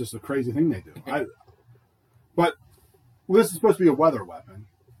don't know. It's just a crazy thing they do. But this is supposed to be a weather weapon.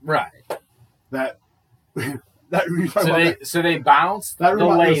 Right. So they bounced the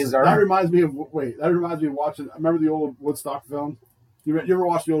laser. That reminds me of watching. I remember the old Woodstock film. You ever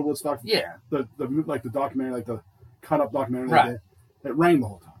watch the old Woodstock? Yeah. The documentary, like the cut up documentary. Right. It rained the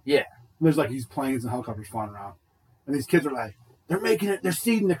whole time. Yeah. And there's like these planes and helicopters flying around, and these kids are like, they're making it. They're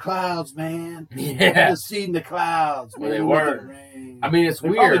seeding the clouds, man. Yeah. They're seeding the clouds. Well, they were. I mean, it's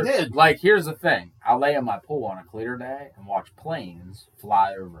weird. Did. Like, here's the thing. I lay in my pool on a clear day and watch planes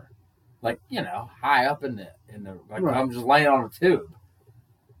fly over. Like, you know, high up in the like, right. I'm just laying on a tube.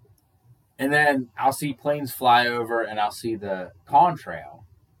 And then I'll see planes fly over and I'll see the chemtrail.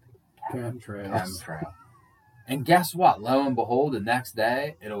 And guess what? Lo and behold, the next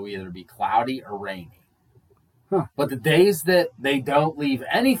day, it'll either be cloudy or rainy. Huh. But the days that they don't leave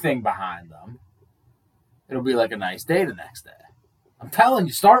anything behind them, it'll be like a nice day the next day. I'm telling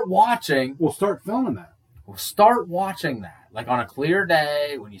you, start watching. We'll start filming that. We'll start watching that. Like on a clear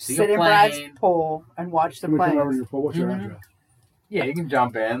day, when you see Sit a plane. Sit in Brad's pool and watch the plane. Come over to your pool. What's your address? Yeah, you can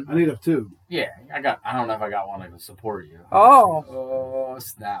jump in. I need a tube. Yeah, I don't know if I got one that can support you. Oh,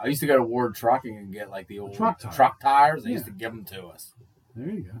 snap. I used to go to Ward Trucking and get like the old truck tires. They used to give them to us. There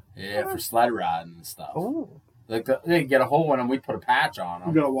you go. Yeah, for sled riding and stuff. Oh. Like they get a hole in them, we put a patch on them.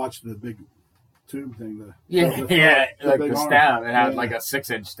 You gotta watch the big tube thing. Like the stem. It had like a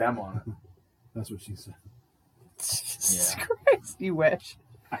 6-inch stem on it. That's what she said. Jesus Christ, you wish.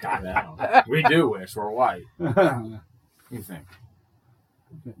 I know. We do wish we're white. You think?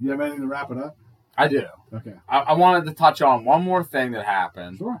 You have anything to wrap it up? I do. Okay. I wanted to touch on one more thing that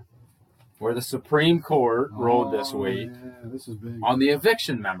happened. Sure. Where the Supreme Court ruled this week this is big. on the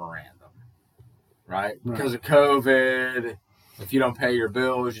eviction memorandum. Right? Because of COVID, if you don't pay your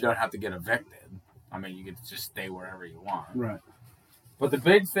bills, you don't have to get evicted. I mean, you can just stay wherever you want. Right. But the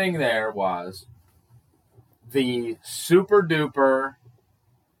big thing there was the super duper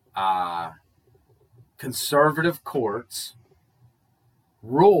conservative courts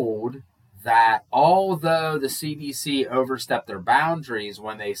ruled that although the CDC overstepped their boundaries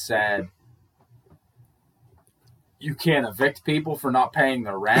when they said you can't evict people for not paying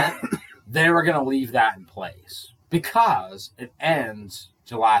their rent, they were going to leave that in place because it ends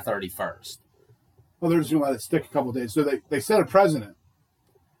July 31st. Well, they're just going to let it stick a couple of days. So they set a precedent.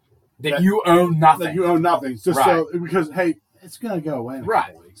 That you own nothing. That you own nothing. Just so, because, hey, it's going to go away in a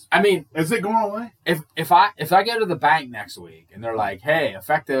couple weeks. I mean, is it going away? If I go to the bank next week and they're like, hey,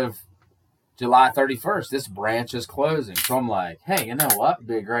 effective July 31st, this branch is closing. So I'm like, hey, you know what? It'd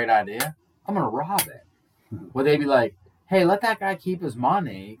be a great idea. I'm going to rob it. Would they be like, hey, let that guy keep that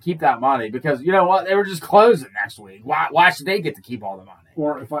money because you know what? They were just closing next week. Why should they get to keep all the money?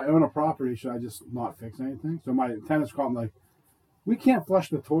 Or if I own a property, should I just not fix anything? So my tenants call me like, we can't flush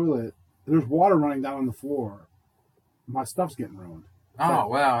the toilet. There's water running down on the floor. My stuff's getting ruined. Oh,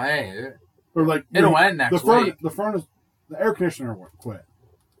 well, hey. Or like it'll end next week. The air conditioner quit.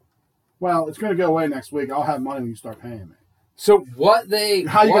 Well, it's going to go away next week. I'll have money when you start paying me. So how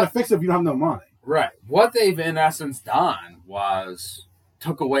are you going to fix it if you don't have no money? Right. What they've in essence done was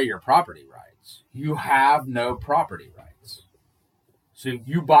took away your property rights. You have no property rights. So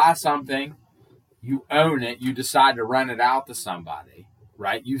you buy something you own it, you decide to rent it out to somebody,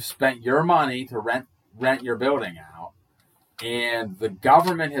 right? You've spent your money to rent your building out, and the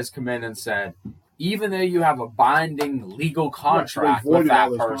government has come in and said, even though you have a binding legal contract with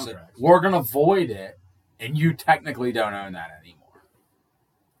that person, we're going to void it, and you technically don't own that anymore.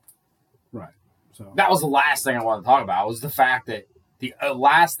 Right. So that was the last thing I wanted to talk about, was the fact that the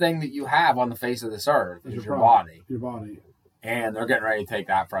last thing that you have on the face of this earth is your body. Your body. And they're getting ready to take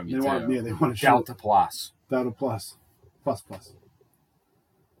that from you, too. They want to Delta Plus. Delta Plus. Plus.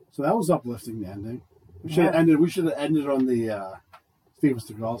 So that was uplifting, the ending. We should have ended on the Steven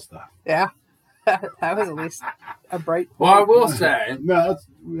Seagal stuff. Yeah. That was at least a bright point. Well, I will say... No,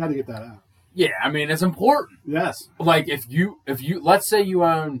 we had to get that out. Yeah, I mean, it's important. Yes. Like, if you let's say you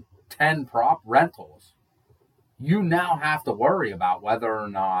own 10 prop rentals, you now have to worry about whether or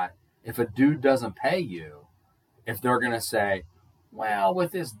not, if a dude doesn't pay you, if they're going to say, well,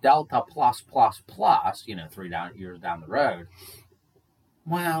 with this Delta plus, 3 years down the road,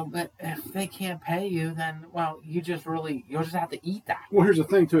 well, but if they can't pay you, then, well, you'll just have to eat that. Well, here's the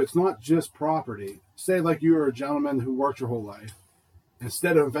thing, too. It's not just property. Say, like, you were a gentleman who worked your whole life.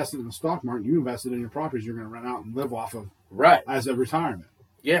 Instead of investing in the stock market, you invested in your properties you're going to rent out and live off of as a retirement.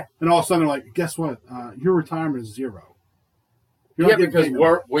 Yeah. And all of a sudden, they're like, guess what? Your retirement is zero. Because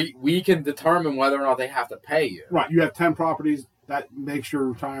we can determine whether or not they have to pay you. Right. You have 10 properties. That makes your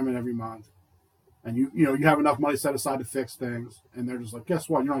retirement every month. And you have enough money set aside to fix things. And they're just like, guess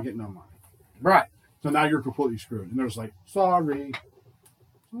what? You're not getting no money. Right. So now you're completely screwed. And they're just like, sorry.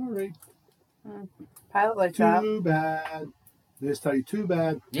 Pilot lights out. Too bad. They just tell you too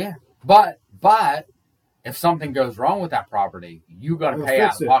bad. Yeah. But if something goes wrong with that property, you got to pay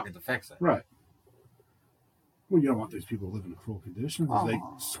out of the pocket to fix it. Right. Well, you don't want these people to live in cruel conditions as they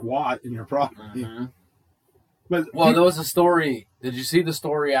squat in your property. Mm-hmm. But there was a story. Did you see the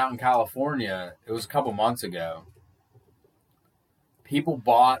story out in California? It was a couple months ago. People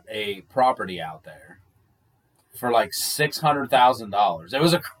bought a property out there for like $600,000. It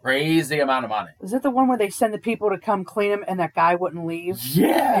was a crazy amount of money. Is it the one where they send the people to come clean them and that guy wouldn't leave?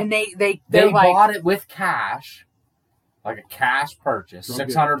 Yeah. And they like, bought it with cash, like a cash purchase,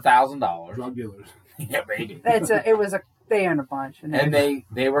 $600,000. Drug dealers. Yeah, baby. They own a bunch. And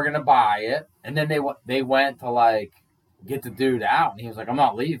they were going to buy it. And then they went to like get the dude out. And he was like, I'm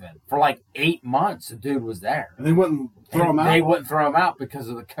not leaving. For like 8 months, the dude was there. And they wouldn't throw him out? They wouldn't throw him out because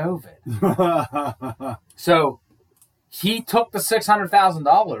of the COVID. So he took the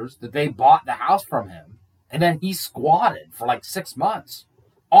 $600,000 that they bought the house from him. And then he squatted for like 6 months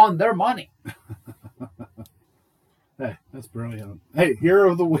on their money. Hey, that's brilliant. Hey, hero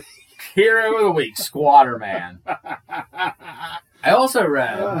of the week. Hero of the week, squatter man. I also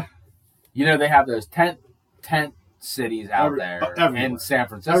read, they have those tent cities out there everywhere. in San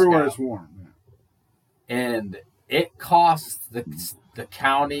Francisco. Everywhere it's warm. Yeah. And it costs the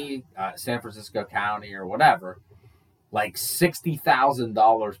county, San Francisco County or whatever, like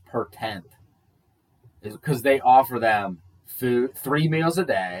 $60,000 per tent. Because they offer them food, 3 meals a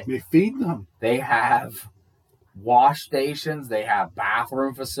day. They feed them. They have wash stations. They have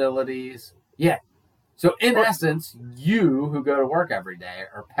bathroom facilities. Yeah. So in essence, you who go to work every day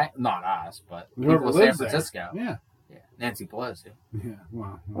are not us, but people in San Francisco. Yeah. Nancy Pelosi. Yeah.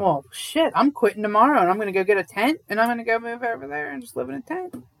 Wow. Well, shit. I'm quitting tomorrow, and I'm going to go get a tent, and I'm going to go move over there and just live in a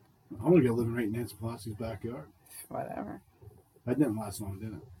tent. I'm going to go live in right in Nancy Pelosi's backyard. Whatever. That didn't last long,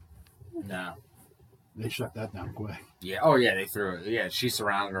 did it? No. They shut that down quick. Yeah. Oh, yeah. They threw it. Yeah. She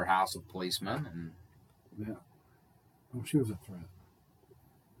surrounded her house with policemen. And... Yeah. Oh, she was a threat.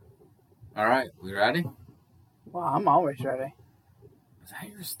 All right. We ready? Well, I'm always ready. Is that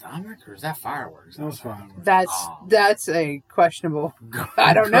your stomach or is that fireworks? That was fireworks. That's a questionable.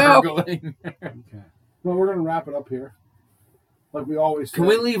 I don't know. Okay. Well, we're going to wrap it up here. Like we always say. Can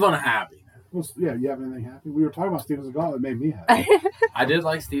we leave on a happy? Well, yeah, you have anything happy? We were talking about Steven Seagal. It made me happy. I did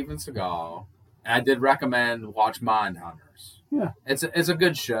like Steven Seagal. I did recommend watch Mindhunters. Yeah. It's a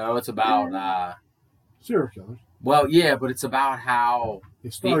good show. It's about... serial killers. Well, yeah, but it's about how the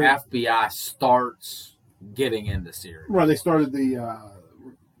FBI starts getting into serial. Right, they started like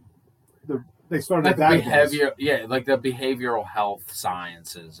the behavioral health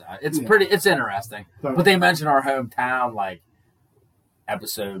sciences. It's interesting. But they mention our hometown, like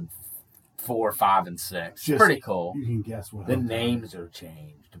episode 4, 5, and 6. Pretty cool. You can guess what the names are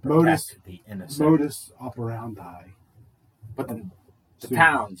changed to protect the innocent. Modus operandi. But the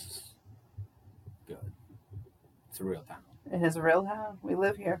town's good. It's a real town. It is a real town. We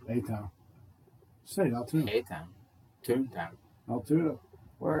live here. A-town. Say Altoona. A-town. Toontown. Altoona.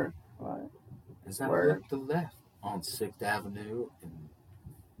 Word. What? Is that word to the left on 6th Avenue in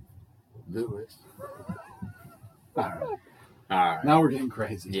Lewis. All right. All right. Now we're getting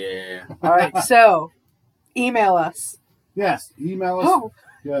crazy. Yeah. All right, so email us. Yes. Email us. Oh,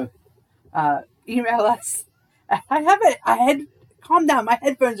 Yeah. email us. I have it. Calm down. My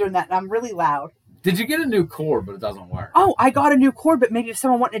headphones are in that, and I'm really loud. Did you get a new cord, but it doesn't work? Oh, I got a new cord, but maybe if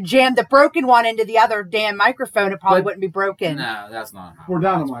someone wanted to jam the broken one into the other damn microphone, it probably But- wouldn't be broken. No, that's not how We're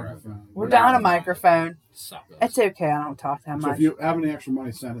down a that's microphone. We're down a microphone. Suckers. It's okay. I don't talk that So much. if you have any extra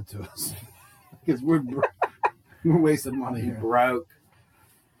money, send it to us. Because we're wasting money here. broke.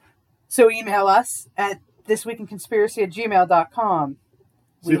 So email us at thisweekinconspiracy@gmail.com.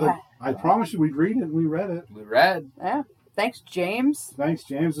 See, I promised you we'd read it, and we read it. We read. Yeah. Thanks, James. Thanks,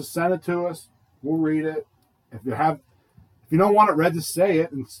 James. Just send it to us. We'll read it. If you don't want it read, just say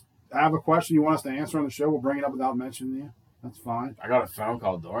it. And have a question you want us to answer on the show, we'll bring it up without mentioning you. That's fine. I got a phone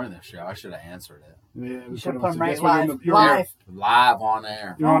call during the show. I should have answered it. Yeah, You should put them right Guess what, live. you're on the- Live. Live on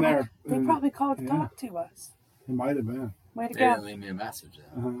air. You're on there. They probably called to Yeah. talk to us. It might have been. Way to They go. didn't leave me a message.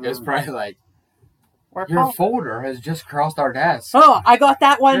 Though. It was probably like, We're your called. folder has just crossed our desk. Oh, I got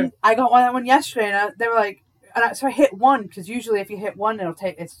that one. I got that one yesterday, and they were like, so I hit one because usually if you hit one, it'll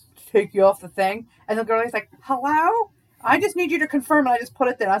take you off the thing, and the girl is like, "Hello, I just need you to confirm." And I just put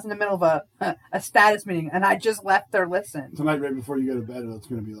it there. I was in the middle of a status meeting, and I just left there listening. Tonight, right before you go to bed, it's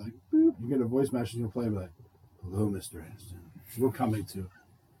going to be like, boop. You get a voice message, you'll play, like, "Hello, Mr. Aniston. We're coming to.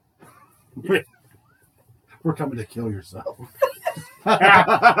 We're coming to kill yourself."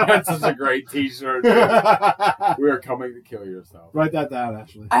 That's such a great T-shirt. We are coming to kill yourself. Write that down,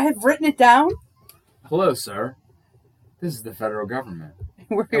 actually. I have written it down. Hello, sir. This is the federal government.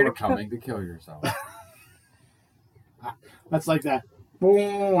 We're And here we're to come. coming to kill yourself. That's like that.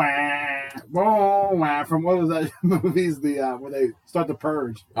 Boom, wah, boom, wah, from what was that movies? Where they start the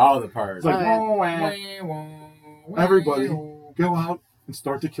purge. Oh, the purge. It's like, Oh, yeah. boom, wah. Everybody, go out and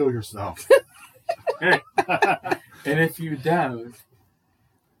start to kill yourself. And if you don't,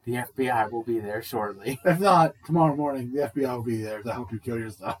 the FBI will be there shortly. If not, tomorrow morning, the FBI will be there to help you kill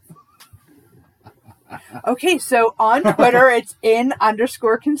yourself. Okay, so on Twitter, it's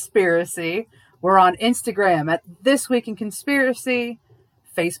 _conspiracy. We're on Instagram at This Week in Conspiracy,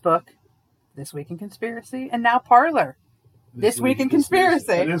 Facebook, This Week in Conspiracy, and now Parlor. This Week in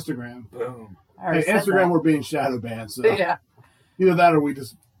Conspiracy. And Instagram. Boom. I already Hey, said Instagram, that. we're being shadow banned, so Yeah. either that or we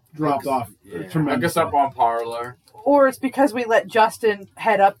just dropped off. Yeah. Look Tremendously. us up on Parlor. Or it's because we let Justin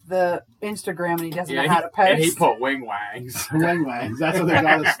head up the Instagram and he doesn't know how to post. and he put wing wangs. Wang wangs. That's what they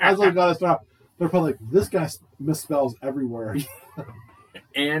got us. That's what they got us started. They're probably like, this guy misspells every word.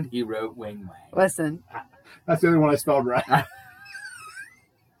 And he wrote wing wangs. Listen, That's the only one I spelled right.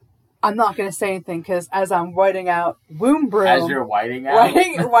 I'm not going to say anything because as I'm whiting out womb broom, As you're whiting out.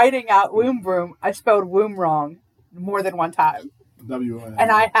 whiting out womb broom, I spelled womb wrong more than one time. W-O-N.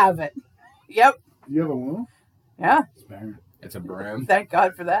 And I have it. Yep. You have a womb? Yeah. It's barren. It's a broom. Thank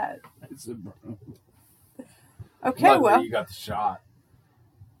God for that. It's a broom. Okay, Luckily, well, you got the shot.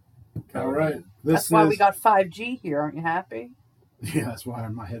 All right. that's why we got 5G here. Aren't you happy? Yeah, that's why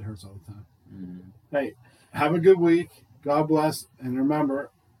my head hurts all the time. Mhm. Hey, have a good week. God bless. And remember,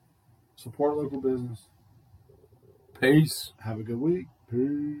 support local business. Peace. Have a good week.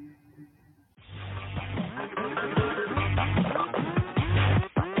 Peace.